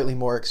they're slightly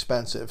more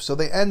expensive, so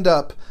they end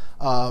up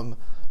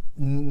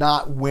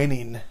not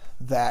winning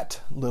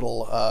that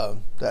little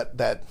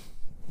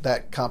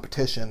that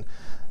competition,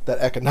 that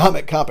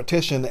economic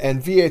competition,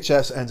 and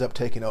VHS ends up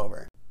taking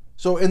over.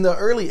 So in the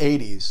early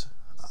 80s,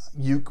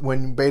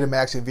 when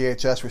Betamax and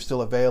VHS were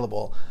still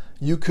available,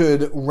 you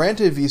could rent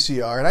a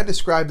VCR, and I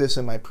described this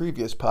in my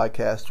previous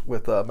podcast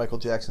with Michael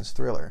Jackson's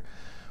Thriller,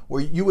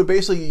 where you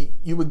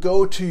would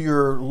go to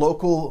your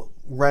local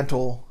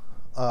rental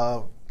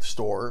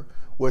store,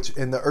 which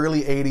in the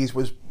early 80s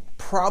was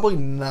probably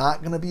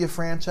not going to be a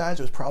franchise.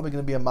 It was probably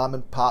going to be a mom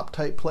and pop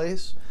type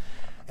place.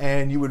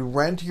 And you would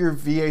rent your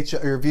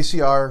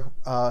VCR,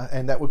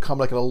 and that would come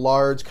like in a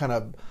large kind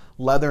of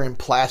leather and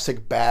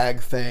plastic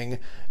bag thing.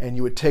 And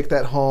you would take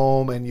that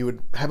home, and you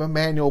would have a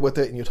manual with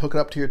it, and you'd hook it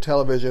up to your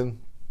television.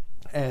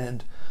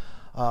 And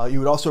you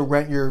would also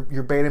rent your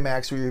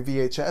Betamax or your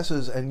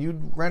VHSs, and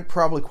you'd rent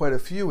probably quite a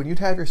few, and you'd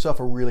have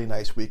yourself a really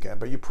nice weekend.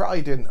 But you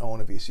probably didn't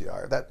own a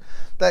VCR.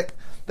 That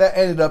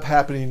ended up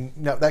happening.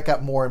 That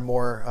got more and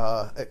more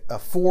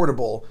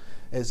affordable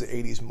as the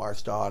 80s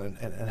marched on,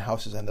 and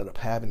houses ended up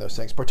having those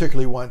things,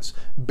 particularly once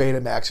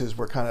Betamaxes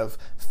were kind of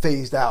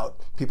phased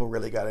out. People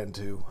really got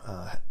into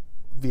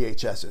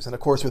VHSs. And of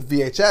course, with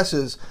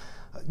VHSs,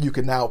 you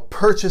can now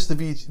purchase the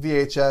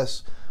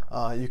VHS.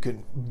 You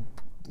can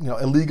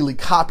illegally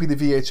copy the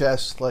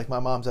VHS like my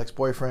mom's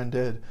ex-boyfriend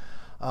did.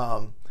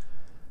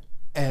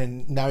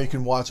 And now you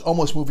can watch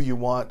almost movie you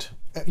want.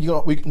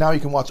 Now you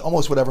can watch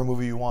almost whatever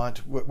movie you want,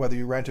 whether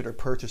you rent it or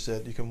purchase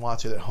it. You can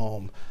watch it at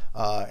home,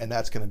 and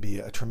that's going to be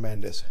a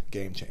tremendous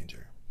game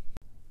changer.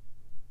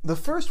 The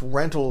first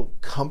rental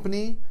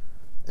company,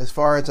 as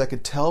far as I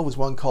could tell, was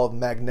one called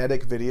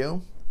Magnetic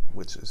Video,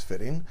 which is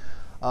fitting,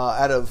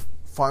 out of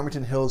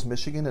Farmington Hills,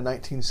 Michigan in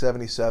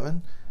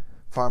 1977.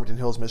 Farmington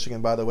Hills,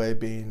 Michigan, by the way,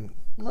 being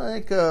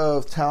like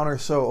a town or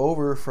so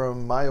over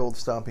from my old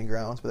stomping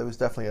grounds, but it was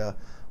definitely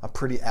a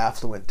pretty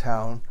affluent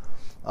town.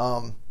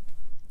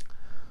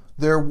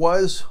 There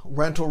was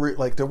rental,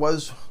 there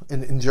was,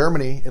 in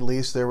Germany at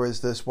least, there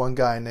was this one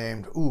guy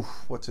named,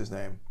 what's his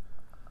name?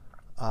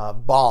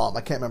 Baum.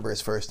 I can't remember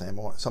his first name,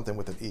 something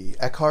with an E.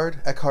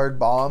 Eckhard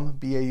Baum,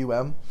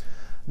 B-A-U-M.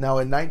 Now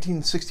in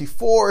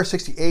 1964,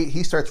 68,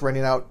 he starts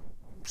renting out,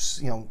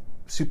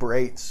 Super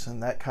 8s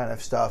and that kind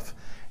of stuff,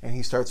 and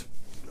he starts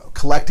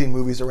collecting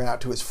movies to rent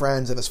out to his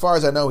friends. And as far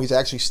as I know, he's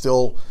actually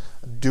still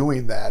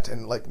doing that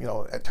and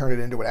turn it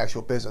into an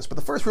actual business. But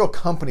the first real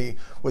company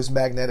was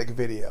Magnetic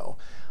Video.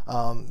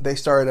 They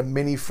started a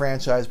mini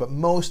franchise, but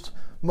most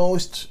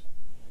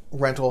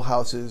rental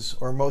houses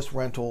or most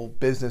rental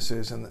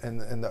businesses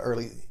in the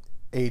early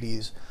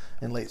 80s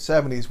and late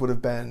 70s would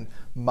have been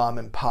mom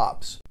and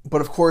pops.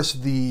 But of course,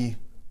 the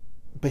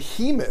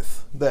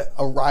behemoth that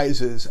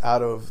arises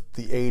out of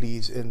the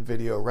 80s in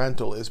video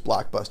rental is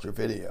Blockbuster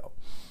Video.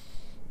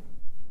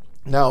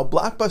 Now,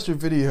 Blockbuster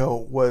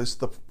Video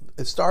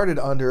it started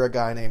under a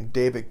guy named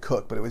David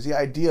Cook, but it was the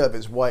idea of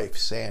his wife,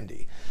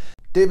 Sandy.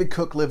 David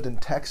Cook lived in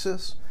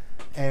Texas,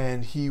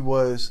 and he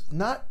was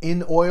not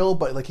in oil,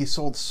 but he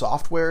sold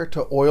software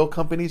to oil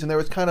companies, and there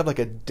was kind of like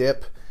a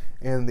dip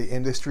in the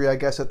industry, I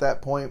guess, at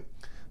that point.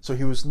 So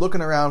he was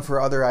looking around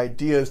for other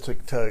ideas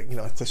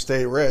to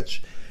stay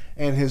rich,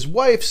 and his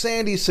wife,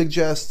 Sandy,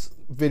 suggests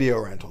video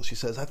rental. She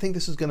says, I think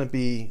this is going to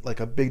be like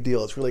a big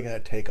deal. It's really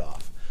going to take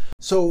off.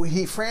 So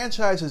he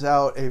franchises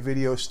out a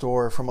video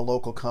store from a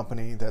local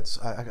company that's,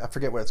 I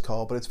forget what it's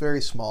called, but it's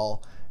very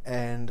small.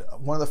 And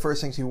one of the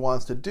first things he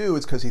wants to do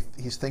is, because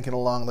he's thinking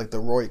along like the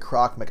Roy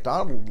Kroc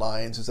McDonald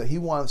lines, is that he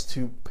wants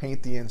to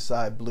paint the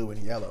inside blue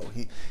and yellow.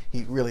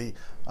 He really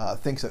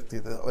thinks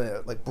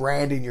that like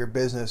branding your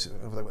business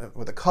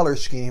with a color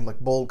scheme, like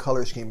bold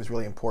color scheme, is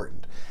really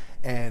important.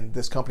 And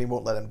this company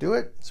won't let him do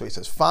it. So he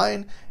says,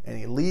 fine. And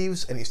he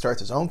leaves and he starts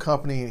his own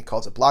company. And he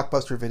calls it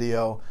Blockbuster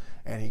Video.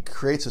 And he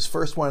creates his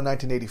first one in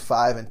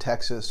 1985 in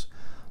Texas.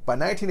 By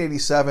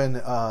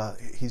 1987,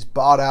 he's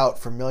bought out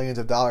for millions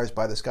of dollars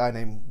by this guy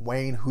named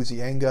Wayne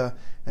Huizenga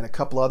and a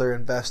couple other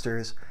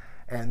investors.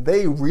 And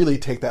they really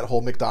take that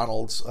whole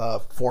McDonald's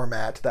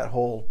format, that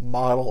whole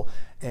model,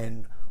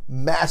 and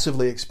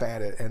massively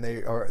expand it. And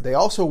they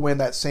also win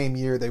that same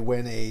year, they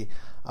win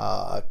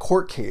a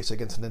court case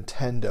against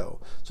Nintendo.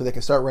 So they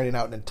can start renting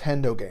out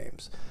Nintendo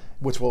games,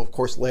 which will, of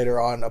course, later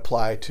on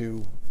apply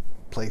to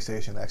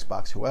PlayStation,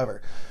 Xbox,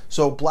 whoever.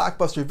 So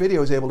Blockbuster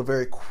Video is able to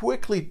very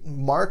quickly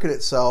market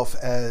itself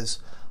as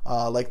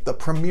like the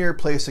premier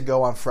place to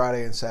go on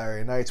Friday and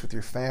Saturday nights with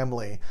your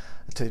family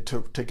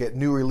to get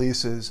new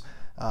releases,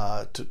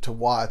 to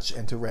watch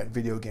and to rent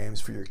video games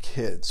for your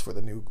kids for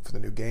the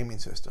new gaming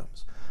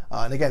systems.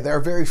 And again, they're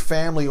very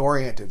family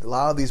oriented. A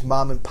lot of these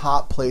mom and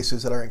pop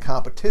places that are in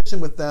competition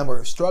with them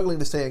or struggling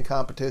to stay in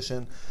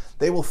competition,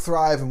 they will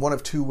thrive in one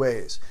of two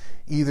ways.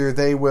 Either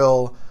they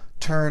will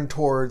turn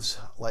towards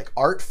like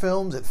art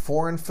films and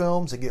foreign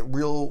films and get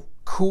real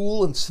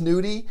cool and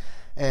snooty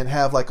and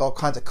have like all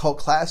kinds of cult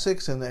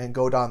classics and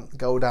go down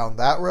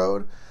that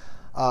road,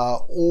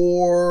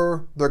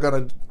 or they're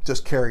going to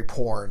just carry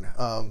porn.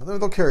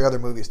 They'll carry other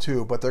movies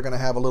too, but they're going to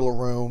have a little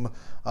room.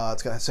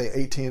 It's going to say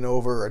 18 and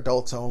over,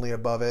 adults only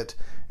above it,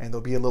 and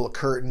there'll be a little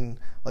curtain,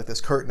 like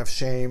this curtain of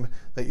shame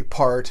that you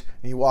part,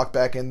 and you walk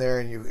back in there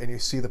and you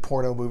see the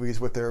porno movies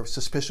with their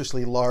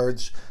suspiciously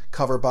large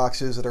cover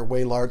boxes that are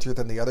way larger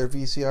than the other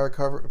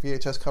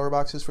VHS cover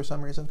boxes for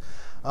some reason.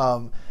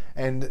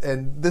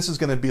 And this is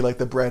going to be like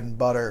the bread and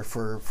butter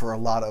for a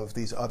lot of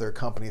these other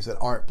companies that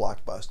aren't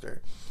Blockbuster.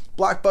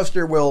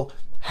 Blockbuster will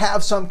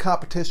have some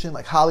competition,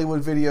 like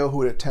Hollywood Video,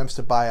 who attempts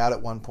to buy out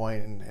at one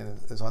point and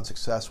is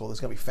unsuccessful. There's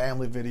going to be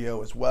Family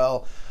Video as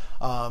well.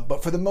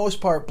 But for the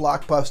most part,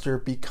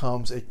 Blockbuster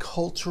becomes a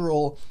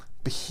cultural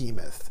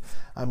behemoth.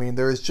 I mean,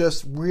 there is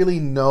just really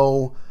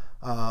there's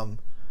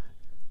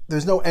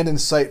no end in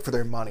sight for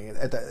their money.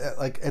 At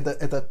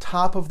the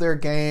top of their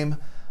game,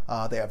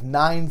 they have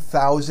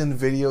 9,000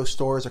 video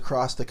stores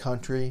across the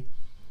country,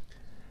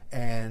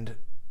 and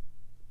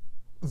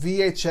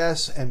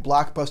VHS and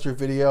Blockbuster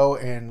Video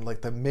in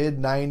like the mid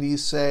 90s,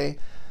 say,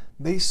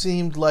 they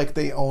seemed like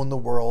they owned the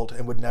world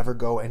and would never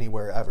go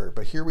anywhere ever.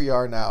 But here we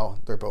are now,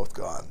 they're both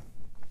gone.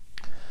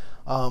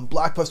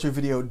 Blockbuster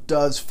Video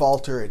does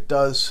falter, it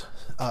does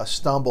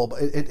stumble,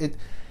 but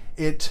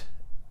it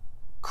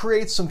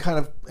creates some kind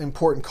of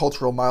important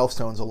cultural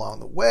milestones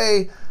along the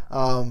way,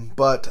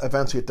 but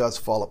eventually it does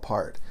fall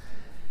apart.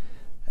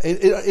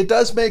 It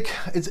does make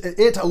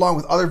it along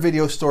with other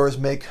video stores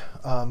make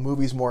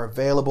movies more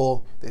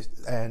available,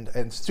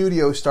 and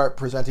studios start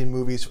presenting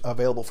movies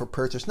available for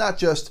purchase, not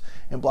just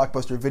in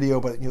Blockbuster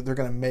Video, but they're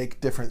going to make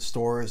different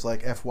stores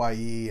like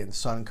FYE and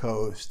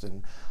Suncoast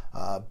and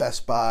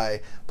Best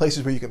Buy,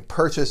 places where you can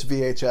purchase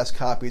VHS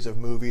copies of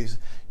movies.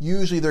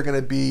 Usually they're going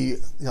to be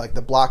like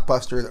the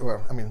Blockbuster,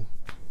 or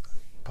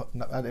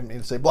I didn't mean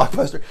to say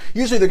Blockbuster.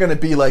 Usually they're going to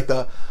be like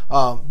the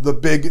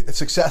big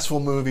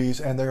successful movies,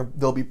 and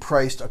they'll be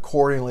priced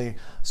accordingly.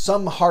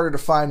 Some harder to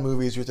find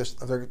movies,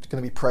 they're going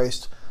to be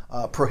priced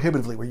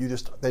prohibitively, where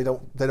they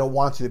don't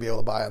want you to be able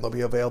to buy them. They'll be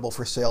available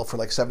for sale for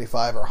like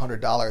 $75 or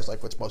 $100,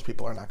 like which most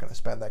people are not going to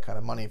spend that kind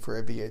of money for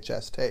a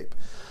VHS tape.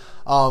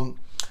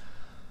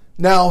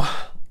 Now,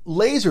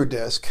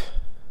 Laserdisc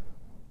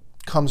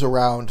comes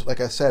around, like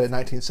I said, in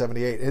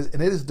 1978,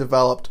 and it is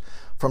developed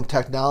from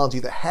technology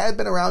that had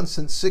been around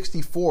since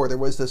 '64. There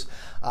was this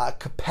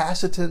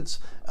capacitance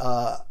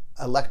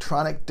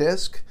electronic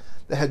disc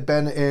that had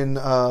been in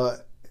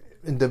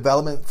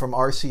development from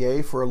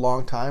RCA for a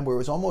long time, where it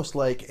was almost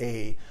like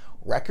a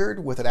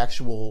record with an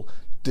actual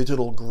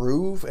digital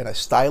groove and a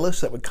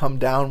stylus that would come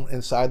down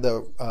inside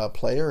the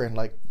player, and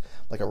like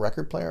a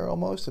record player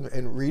almost,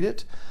 and read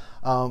it.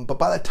 But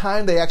by the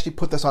time they actually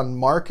put this on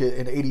market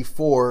in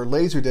 '84,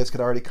 Laserdisc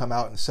had already come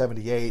out in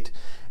 '78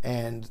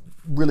 and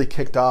really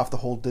kicked off the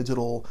whole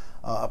digital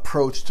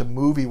approach to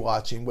movie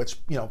watching, which,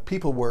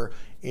 people were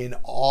in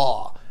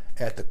awe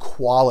at the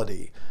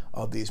quality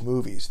of these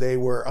movies. They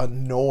were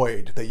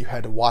annoyed that you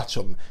had to watch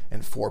them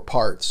in 4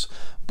 parts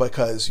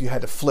because you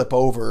had to flip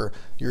over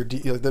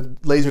the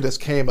Laserdisc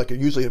came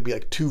usually it'd be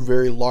like 2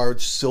 very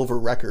large silver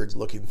records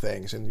looking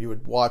things, and you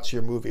would watch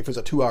your movie. If it was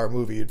a 2-hour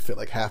movie, you'd fit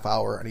like half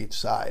hour on each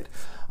side.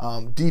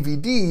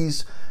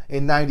 DVDs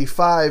in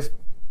 95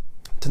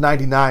 to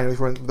 99 is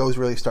when those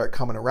really start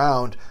coming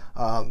around.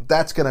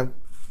 That's going to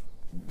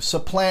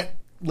supplant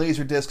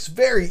Laserdiscs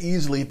very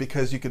easily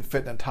because you can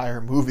fit an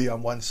entire movie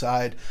on one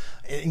side,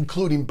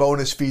 including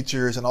bonus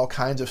features and all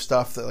kinds of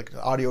stuff, like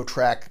audio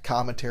track,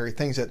 commentary,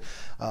 things that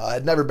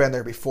had never been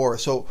there before.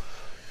 So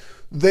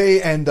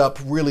they end up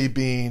really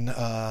being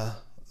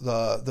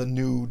the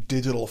new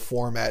digital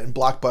format, and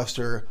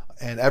Blockbuster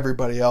and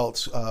everybody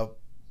else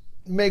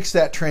makes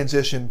that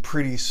transition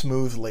pretty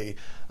smoothly.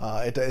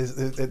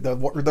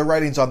 The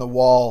writing's on the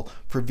wall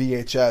for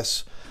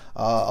VHS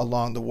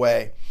along the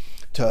way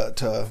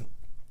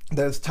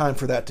that it's time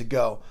for that to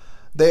go.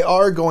 They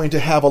are going to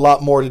have a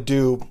lot more to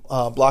do,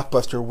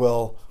 Blockbuster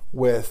will,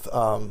 with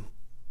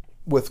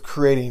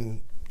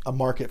creating a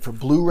market for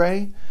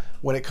Blu-ray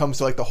when it comes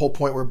to like the whole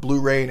point where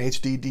Blu-ray and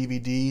HD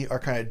DVD are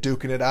kind of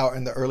duking it out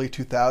in the early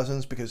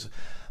 2000s, because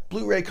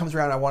Blu-ray comes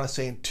around, I want to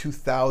say, in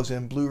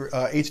 2000,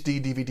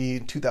 HD DVD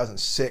in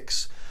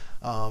 2006,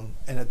 and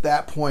at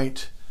that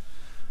point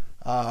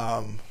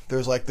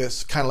there's like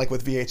this, kind of like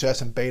with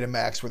VHS and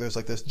Betamax, where there's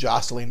like this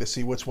jostling to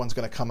see which one's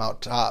going to come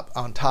out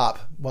on top.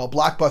 Well,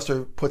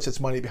 Blockbuster puts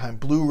its money behind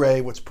Blu-ray,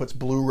 which puts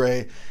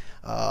Blu-ray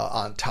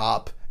on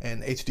top,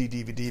 and HD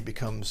DVD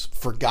becomes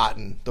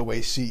forgotten the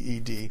way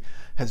CED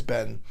has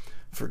been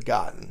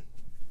forgotten.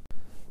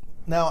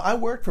 Now, I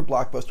worked for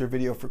Blockbuster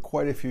Video for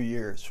quite a few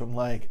years, from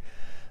like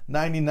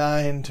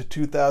 99 to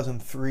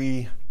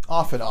 2003,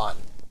 off and on,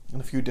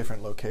 in a few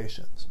different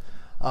locations.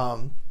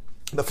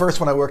 The first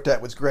one I worked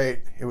at was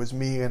great. It was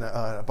me and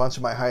a bunch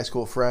of my high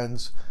school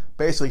friends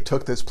basically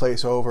took this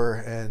place over,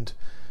 and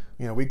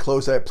we'd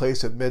close that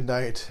place at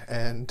midnight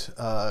and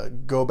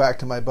go back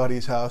to my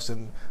buddy's house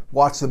and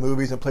watch the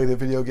movies and play the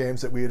video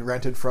games that we had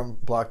rented from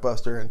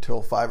Blockbuster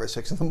until 5 or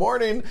 6 in the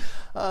morning,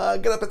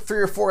 get up at 3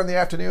 or 4 in the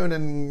afternoon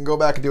and go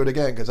back and do it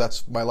again, because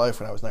that's my life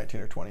when I was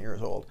 19 or 20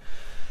 years old.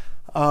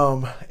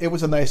 It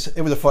was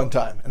a fun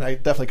time, and I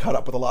definitely caught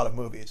up with a lot of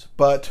movies.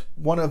 But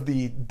one of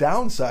the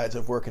downsides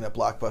of working at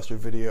Blockbuster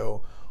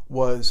Video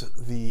was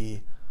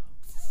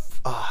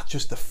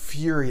just the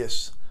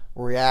furious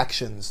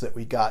reactions that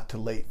we got to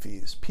late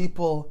fees.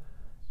 People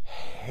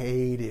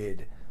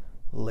hated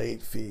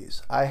late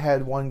fees. I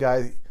had one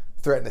guy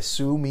threaten to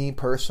sue me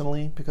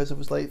personally because of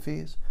his late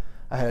fees.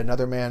 I had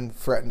another man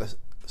threaten to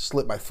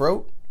slit my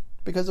throat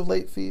because of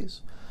late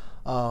fees.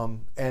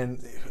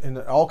 And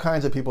all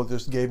kinds of people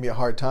just gave me a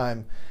hard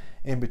time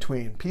in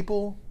between.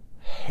 People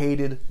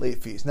hated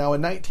late fees. Now,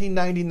 in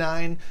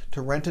 1999,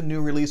 to rent a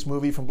new release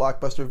movie from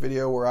Blockbuster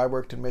Video, where I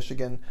worked in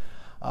Michigan,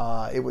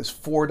 it was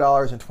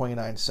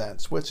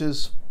 $4.29, which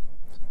is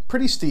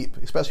pretty steep,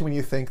 especially when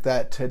you think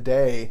that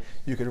today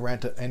you can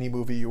rent any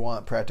movie you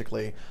want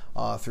practically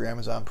through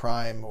Amazon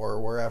Prime or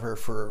wherever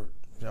for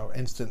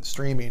instant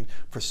streaming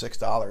for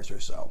 $6 or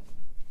so.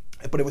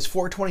 But it was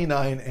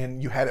 $4.29,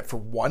 and you had it for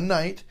one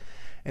night.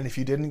 And if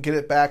you didn't get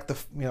it back,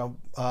 within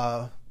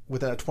a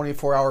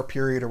 24-hour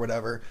period or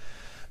whatever,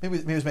 maybe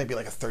it was like a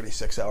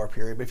 36-hour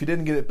period. But if you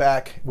didn't get it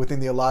back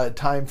within the allotted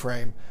time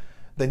frame,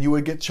 then you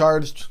would get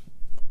charged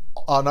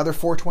another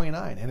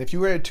 $4.29. And if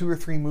you rented 2 or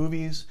 3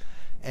 movies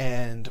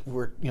and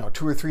were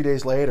 2 or 3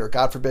 days late, or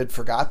God forbid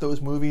forgot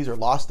those movies or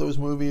lost those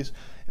movies,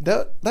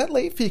 that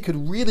late fee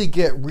could really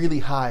get really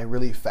high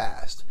really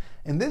fast.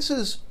 And this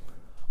is,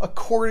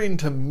 according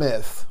to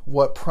myth,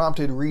 what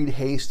prompted Reed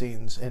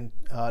Hastings in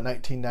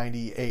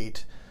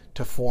 1998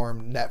 to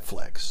form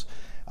Netflix.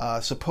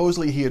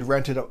 Supposedly he had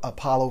rented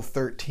Apollo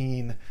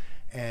 13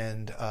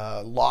 and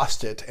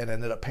lost it and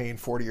ended up paying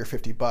 $40 or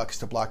 $50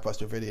 to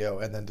Blockbuster Video,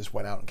 and then just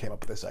went out and came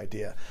up with this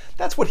idea.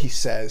 That's what he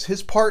says.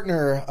 His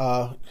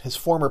partner, his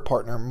former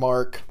partner,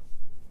 Mark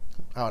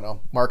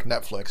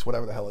Netflix,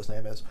 whatever the hell his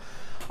name is,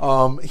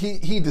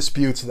 he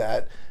disputes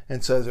that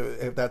and says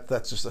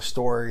that's just a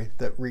story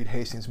that Reed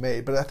Hastings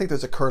made. But I think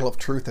there's a kernel of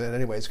truth in it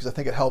anyways, because I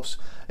think it helps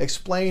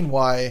explain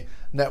why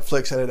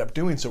Netflix ended up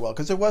doing so well,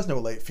 because there was no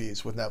late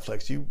fees with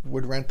Netflix. You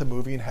would rent the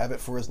movie and have it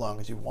for as long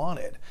as you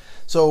wanted.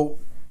 So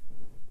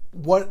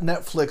what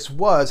Netflix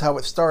was, how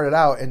it started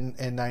out in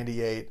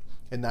 98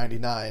 and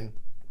 99,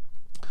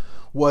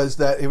 was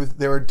that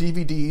there were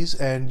DVDs,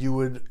 and you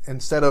would,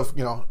 instead of,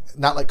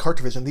 not like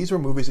Cartovision, these were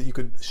movies that you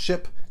could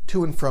ship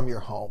to and from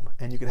your home,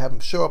 and you could have them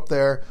show up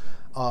there,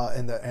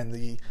 and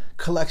the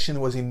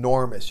collection was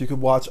enormous. You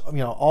could watch,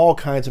 all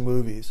kinds of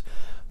movies.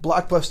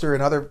 Blockbuster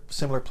and other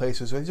similar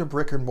places, these are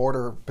brick and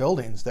mortar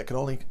buildings that could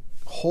only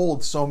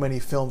hold so many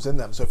films in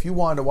them. So if you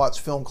wanted to watch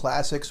film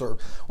classics, or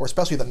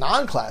especially the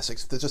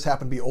non-classics that just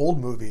happen to be old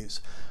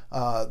movies,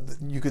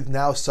 you could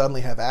now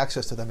suddenly have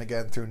access to them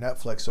again through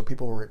Netflix. So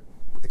people were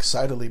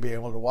excitedly being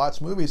able to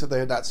watch movies that they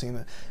had not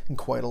seen in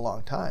quite a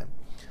long time.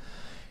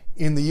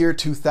 In the year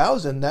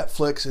 2000,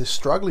 Netflix is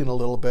struggling a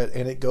little bit,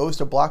 and it goes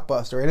to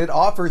Blockbuster, and it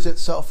offers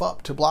itself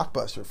up to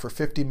Blockbuster for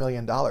 $50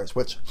 million,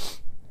 which,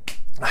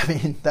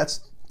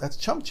 that's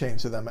chump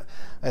change to them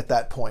at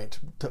that point,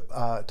 to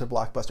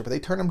Blockbuster. But they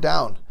turn them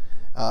down,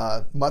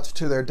 much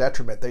to their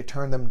detriment. They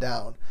turn them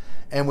down.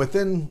 And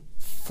within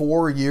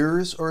 4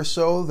 years or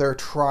so, they're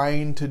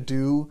trying to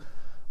do,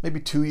 maybe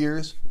 2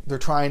 years, they're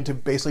trying to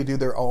basically do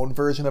their own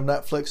version of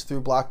Netflix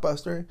through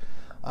Blockbuster.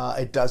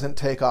 It doesn't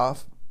take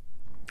off.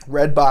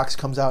 Redbox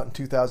comes out in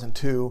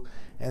 2002,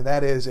 and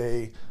that is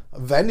a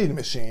vending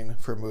machine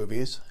for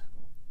movies.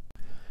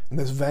 And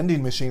this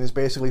vending machine is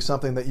basically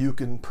something that you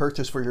can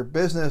purchase for your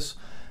business,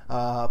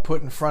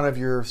 put in front of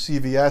your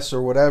CVS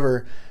or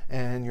whatever,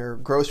 and your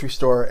grocery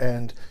store,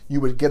 and you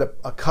would get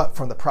a cut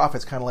from the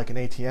profits, kind of like an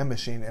ATM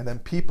machine. And then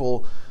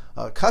people,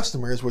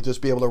 customers, would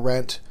just be able to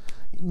rent,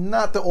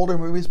 not the older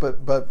movies,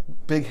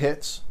 but big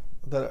hits,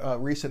 the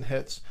recent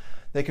hits.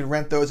 They could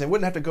rent those. They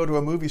wouldn't have to go to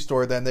a movie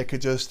store then. They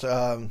could just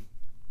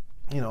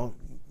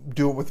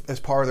do it as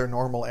part of their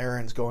normal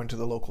errands, going to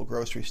the local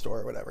grocery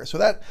store or whatever. So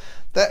that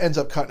ends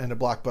up cutting into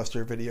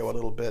Blockbuster Video a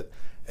little bit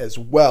as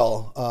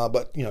well,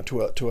 but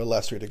to a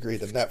lesser degree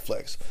than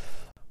Netflix.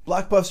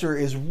 Blockbuster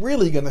is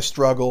really going to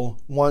struggle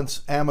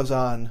once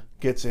Amazon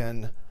gets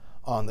in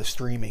on the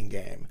streaming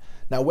game.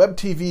 Now, web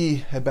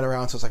TV had been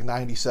around since like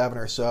 97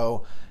 or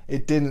so.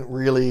 It didn't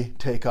really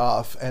take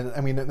off, and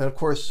of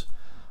course,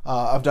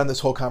 I've done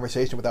this whole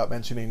conversation without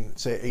mentioning,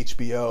 say,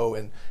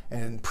 HBO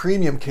and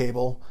premium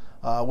cable,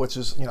 which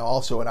is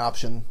also an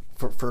option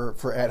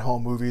for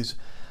at-home movies,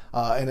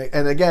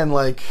 and again,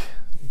 like,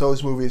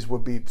 those movies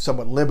would be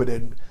somewhat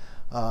limited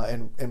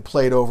and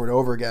played over and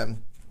over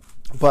again.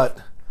 But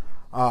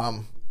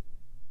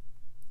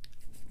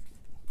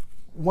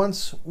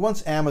once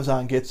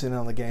Amazon gets in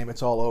on the game,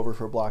 it's all over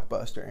for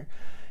Blockbuster.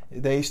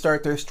 They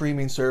start their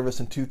streaming service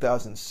in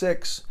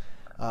 2006.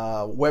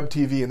 Web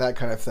TV and that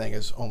kind of thing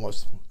is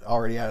almost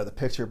already out of the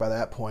picture by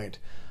that point.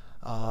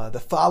 The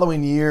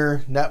following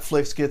year,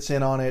 Netflix gets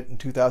in on it in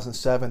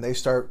 2007. They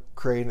start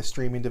creating a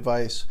streaming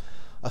device,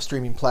 a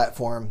streaming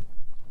platform,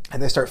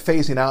 and they start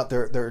phasing out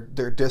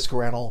their disc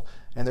rental,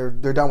 and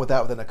they're done with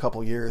that within a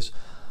couple years.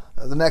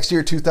 The next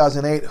year,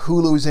 2008,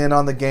 Hulu's in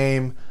on the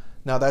game.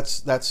 Now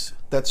that's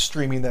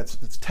streaming.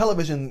 It's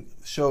television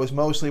shows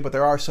mostly, but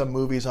there are some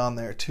movies on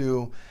there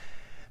too.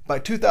 By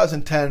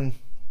 2010,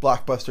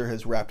 Blockbuster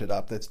has wrapped it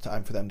up. It's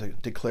time for them to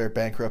declare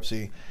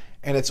bankruptcy,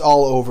 and it's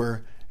all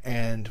over.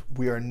 And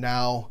we are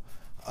now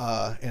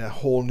in a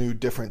whole new,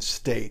 different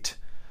state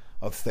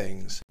of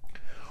things.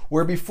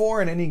 Where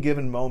before, in any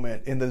given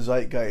moment in the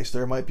zeitgeist,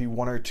 there might be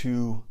one or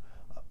two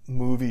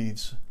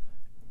movies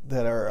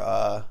that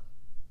are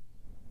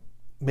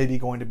maybe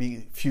going to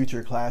be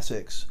future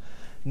classics.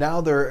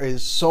 Now there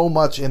is so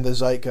much in the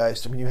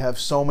zeitgeist. I mean, you have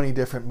so many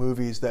different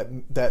movies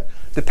that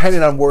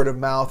depending on word of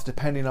mouth,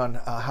 depending on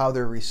how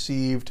they're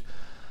received,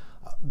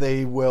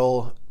 they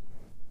will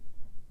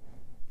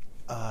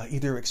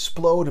either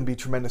explode and be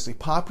tremendously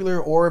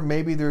popular, or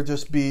maybe they'll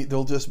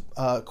just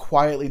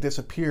quietly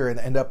disappear and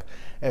end up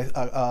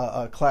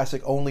a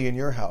classic only in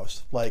your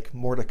house, like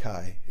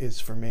Mordecai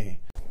is for me.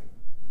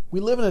 We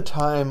live in a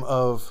time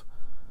of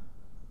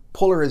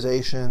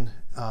polarization,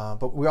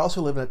 but we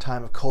also live in a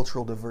time of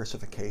cultural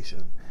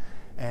diversification,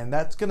 and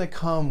that's going to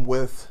come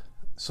with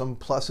some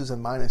pluses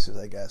and minuses,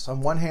 I guess. On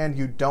one hand,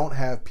 you don't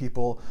have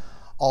people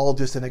all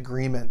just in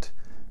agreement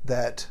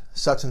that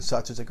such and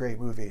such is a great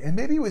movie. And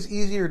maybe it was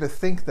easier to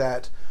think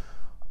that,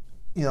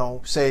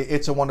 say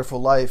It's a Wonderful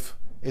Life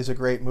is a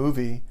great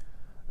movie,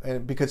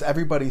 and because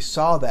everybody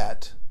saw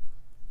that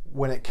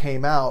when it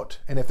came out,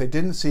 and if they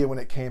didn't see it when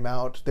it came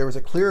out, there was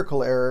a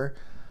clerical error,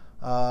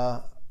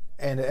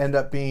 and it ended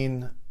up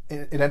being,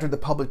 it entered the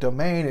public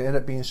domain, it ended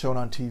up being shown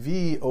on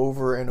TV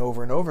over and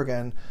over and over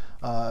again,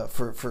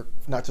 for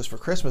not just for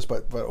Christmas,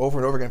 but over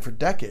and over again for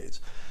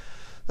decades.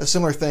 A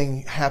similar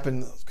thing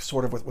happened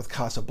sort of with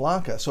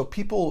Casablanca. So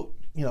people,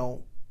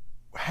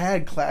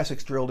 had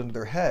classics drilled into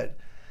their head.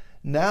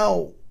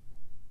 Now,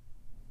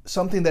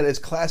 something that is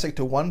classic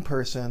to one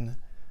person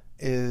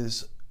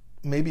is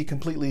maybe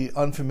completely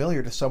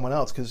unfamiliar to someone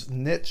else, because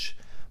niche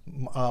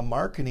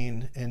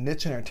marketing and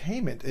niche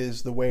entertainment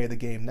is the way of the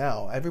game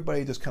now.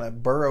 Everybody just kind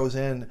of burrows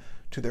in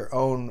to their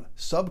own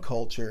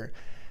subculture,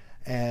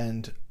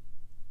 and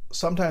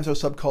sometimes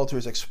those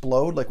subcultures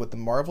explode, like with the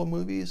Marvel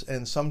movies,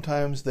 and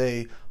sometimes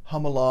they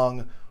hum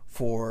along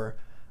for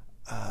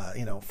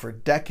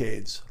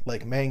decades,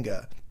 like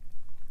manga,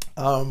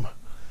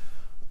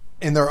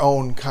 in their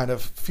own kind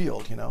of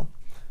field,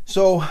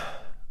 So,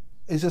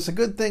 is this a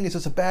good thing? Is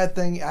this a bad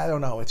thing? I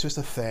don't know. It's just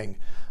a thing.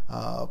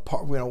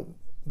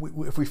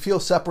 If we feel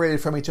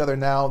separated from each other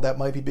now, that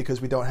might be because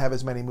we don't have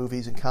as many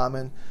movies in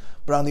common.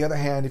 But on the other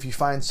hand, if you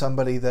find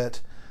somebody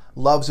that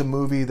loves a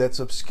movie that's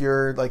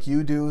obscure like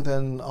you do,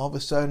 then all of a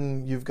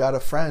sudden you've got a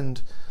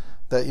friend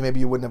that maybe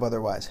you wouldn't have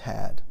otherwise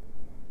had.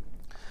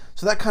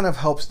 So that kind of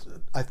helps,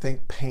 I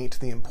think, paint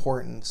the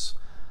importance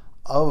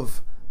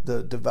of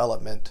the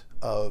development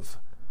of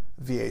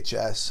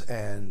VHS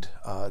and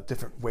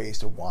different ways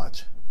to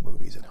watch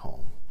movies at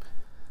home.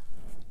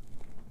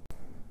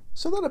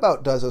 So that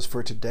about does us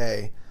for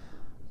today,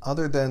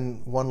 other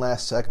than one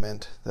last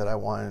segment that I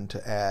wanted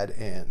to add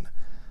in.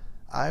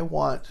 I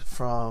want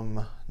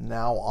from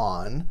now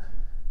on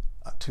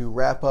to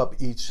wrap up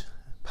each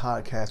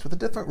podcast with a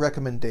different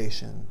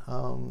recommendation,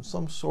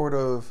 some sort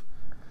of,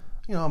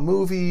 a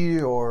movie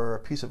or a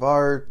piece of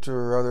art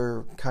or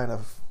other kind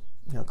of,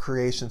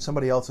 creation,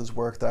 somebody else's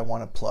work that I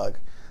want to plug.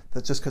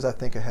 That's just because I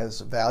think it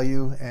has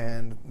value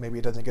and maybe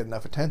it doesn't get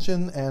enough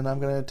attention, and I'm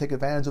going to take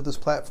advantage of this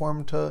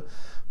platform to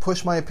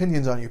push my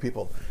opinions on you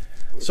people.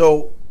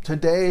 So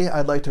today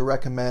I'd like to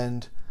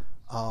recommend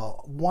a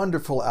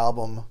wonderful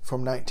album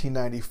from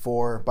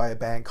 1994 by a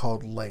band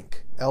called Lync,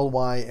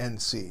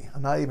 L-Y-N-C.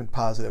 I'm not even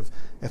positive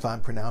if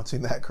I'm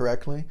pronouncing that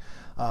correctly,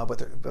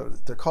 but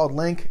they're called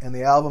Lync, and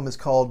the album is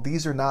called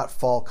These Are Not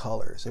Fall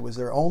Colors. It was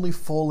their only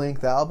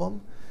full-length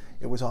album.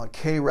 It was on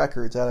K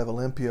Records out of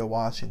Olympia,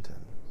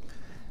 Washington.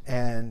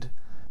 And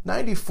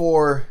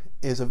 94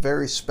 is a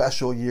very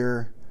special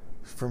year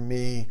for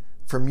me,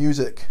 for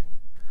music,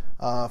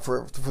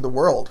 for the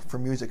world, for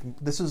music.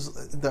 This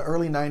is the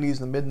early 90s,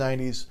 the mid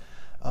 90s,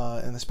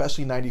 and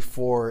especially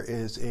 94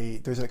 there's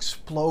an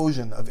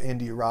explosion of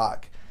indie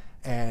rock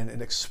and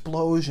an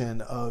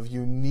explosion of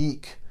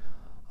unique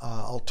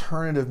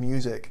alternative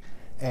music.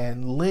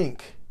 And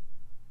Lync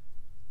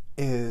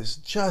is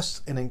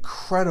just an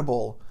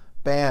incredible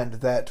band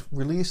that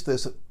released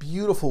this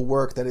beautiful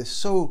work that is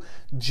so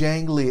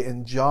jangly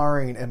and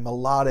jarring and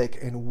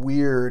melodic and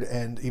weird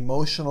and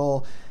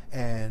emotional,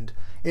 and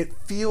it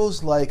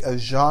feels like a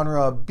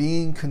genre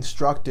being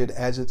constructed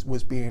as it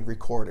was being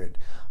recorded.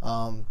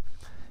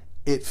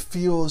 It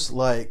feels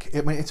like,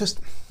 it's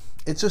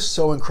just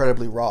so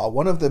incredibly raw.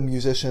 One of the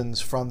musicians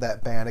from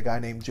that band, a guy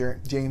named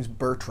James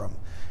Bertram,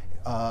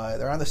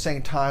 around the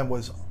same time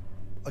was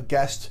a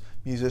guest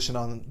musician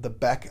on the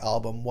Beck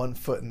album One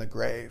Foot in the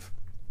Grave,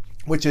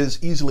 which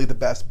is easily the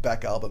best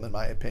Beck album in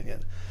my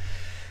opinion.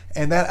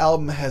 And that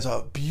album has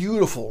a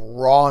beautiful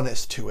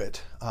rawness to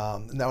it.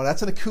 Now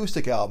that's an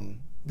acoustic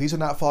album. These Are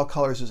Not Fall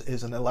Colors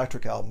is an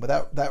electric album,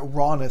 but that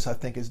rawness I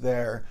think is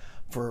there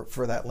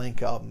for that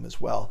Link album as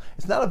well.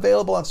 It's not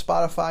available on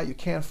Spotify. You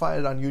can find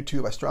it on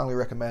YouTube. I strongly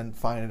recommend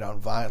finding it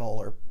on vinyl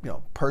or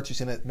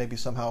purchasing it, maybe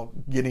somehow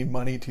getting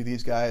money to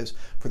these guys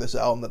for this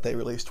album that they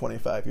released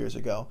 25 years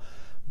ago.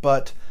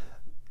 But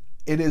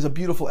it is a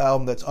beautiful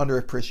album that's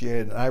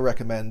underappreciated, and I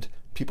recommend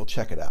people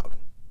check it out.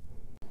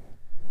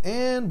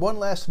 And one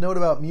last note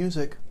about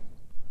music.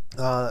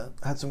 I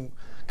had some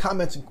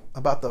comments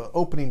about the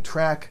opening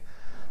track.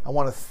 I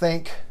want to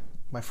thank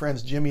my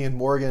friends Jimmy and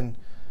Morgan,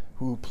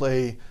 who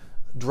play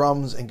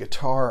drums and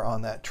guitar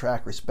on that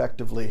track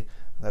respectively.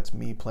 That's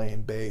me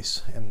playing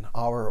bass in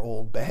our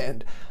old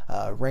band,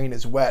 Rain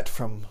is Wet,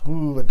 from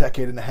a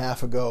decade and a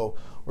half ago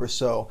or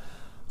so.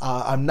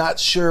 I'm not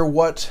sure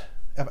that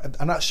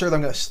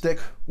I'm going to stick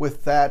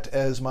with that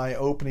as my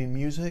opening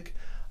music.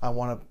 I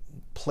want to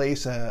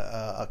place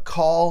a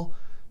call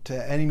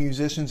to any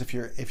musicians.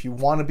 If you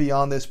want to be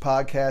on this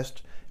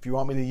podcast, if you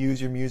want me to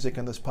use your music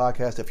in this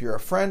podcast, if you're a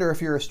friend or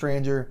if you're a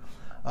stranger,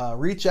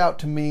 reach out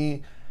to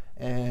me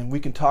and we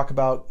can talk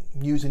about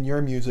using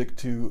your music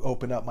to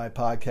open up my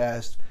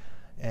podcast.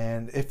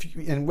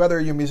 And whether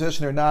you're a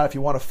musician or not, if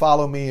you want to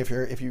follow me, if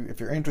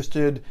you're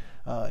interested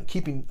in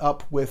keeping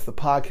up with the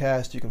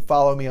podcast, you can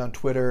follow me on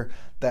Twitter.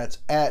 That's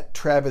at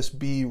Travis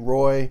B.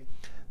 Roy.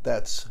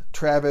 That's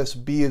Travis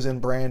B as in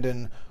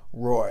Brandon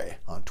Roy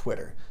on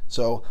Twitter.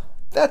 So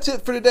that's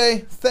it for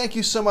today. Thank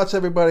you so much,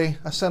 everybody.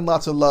 I send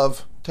lots of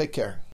love. Take care.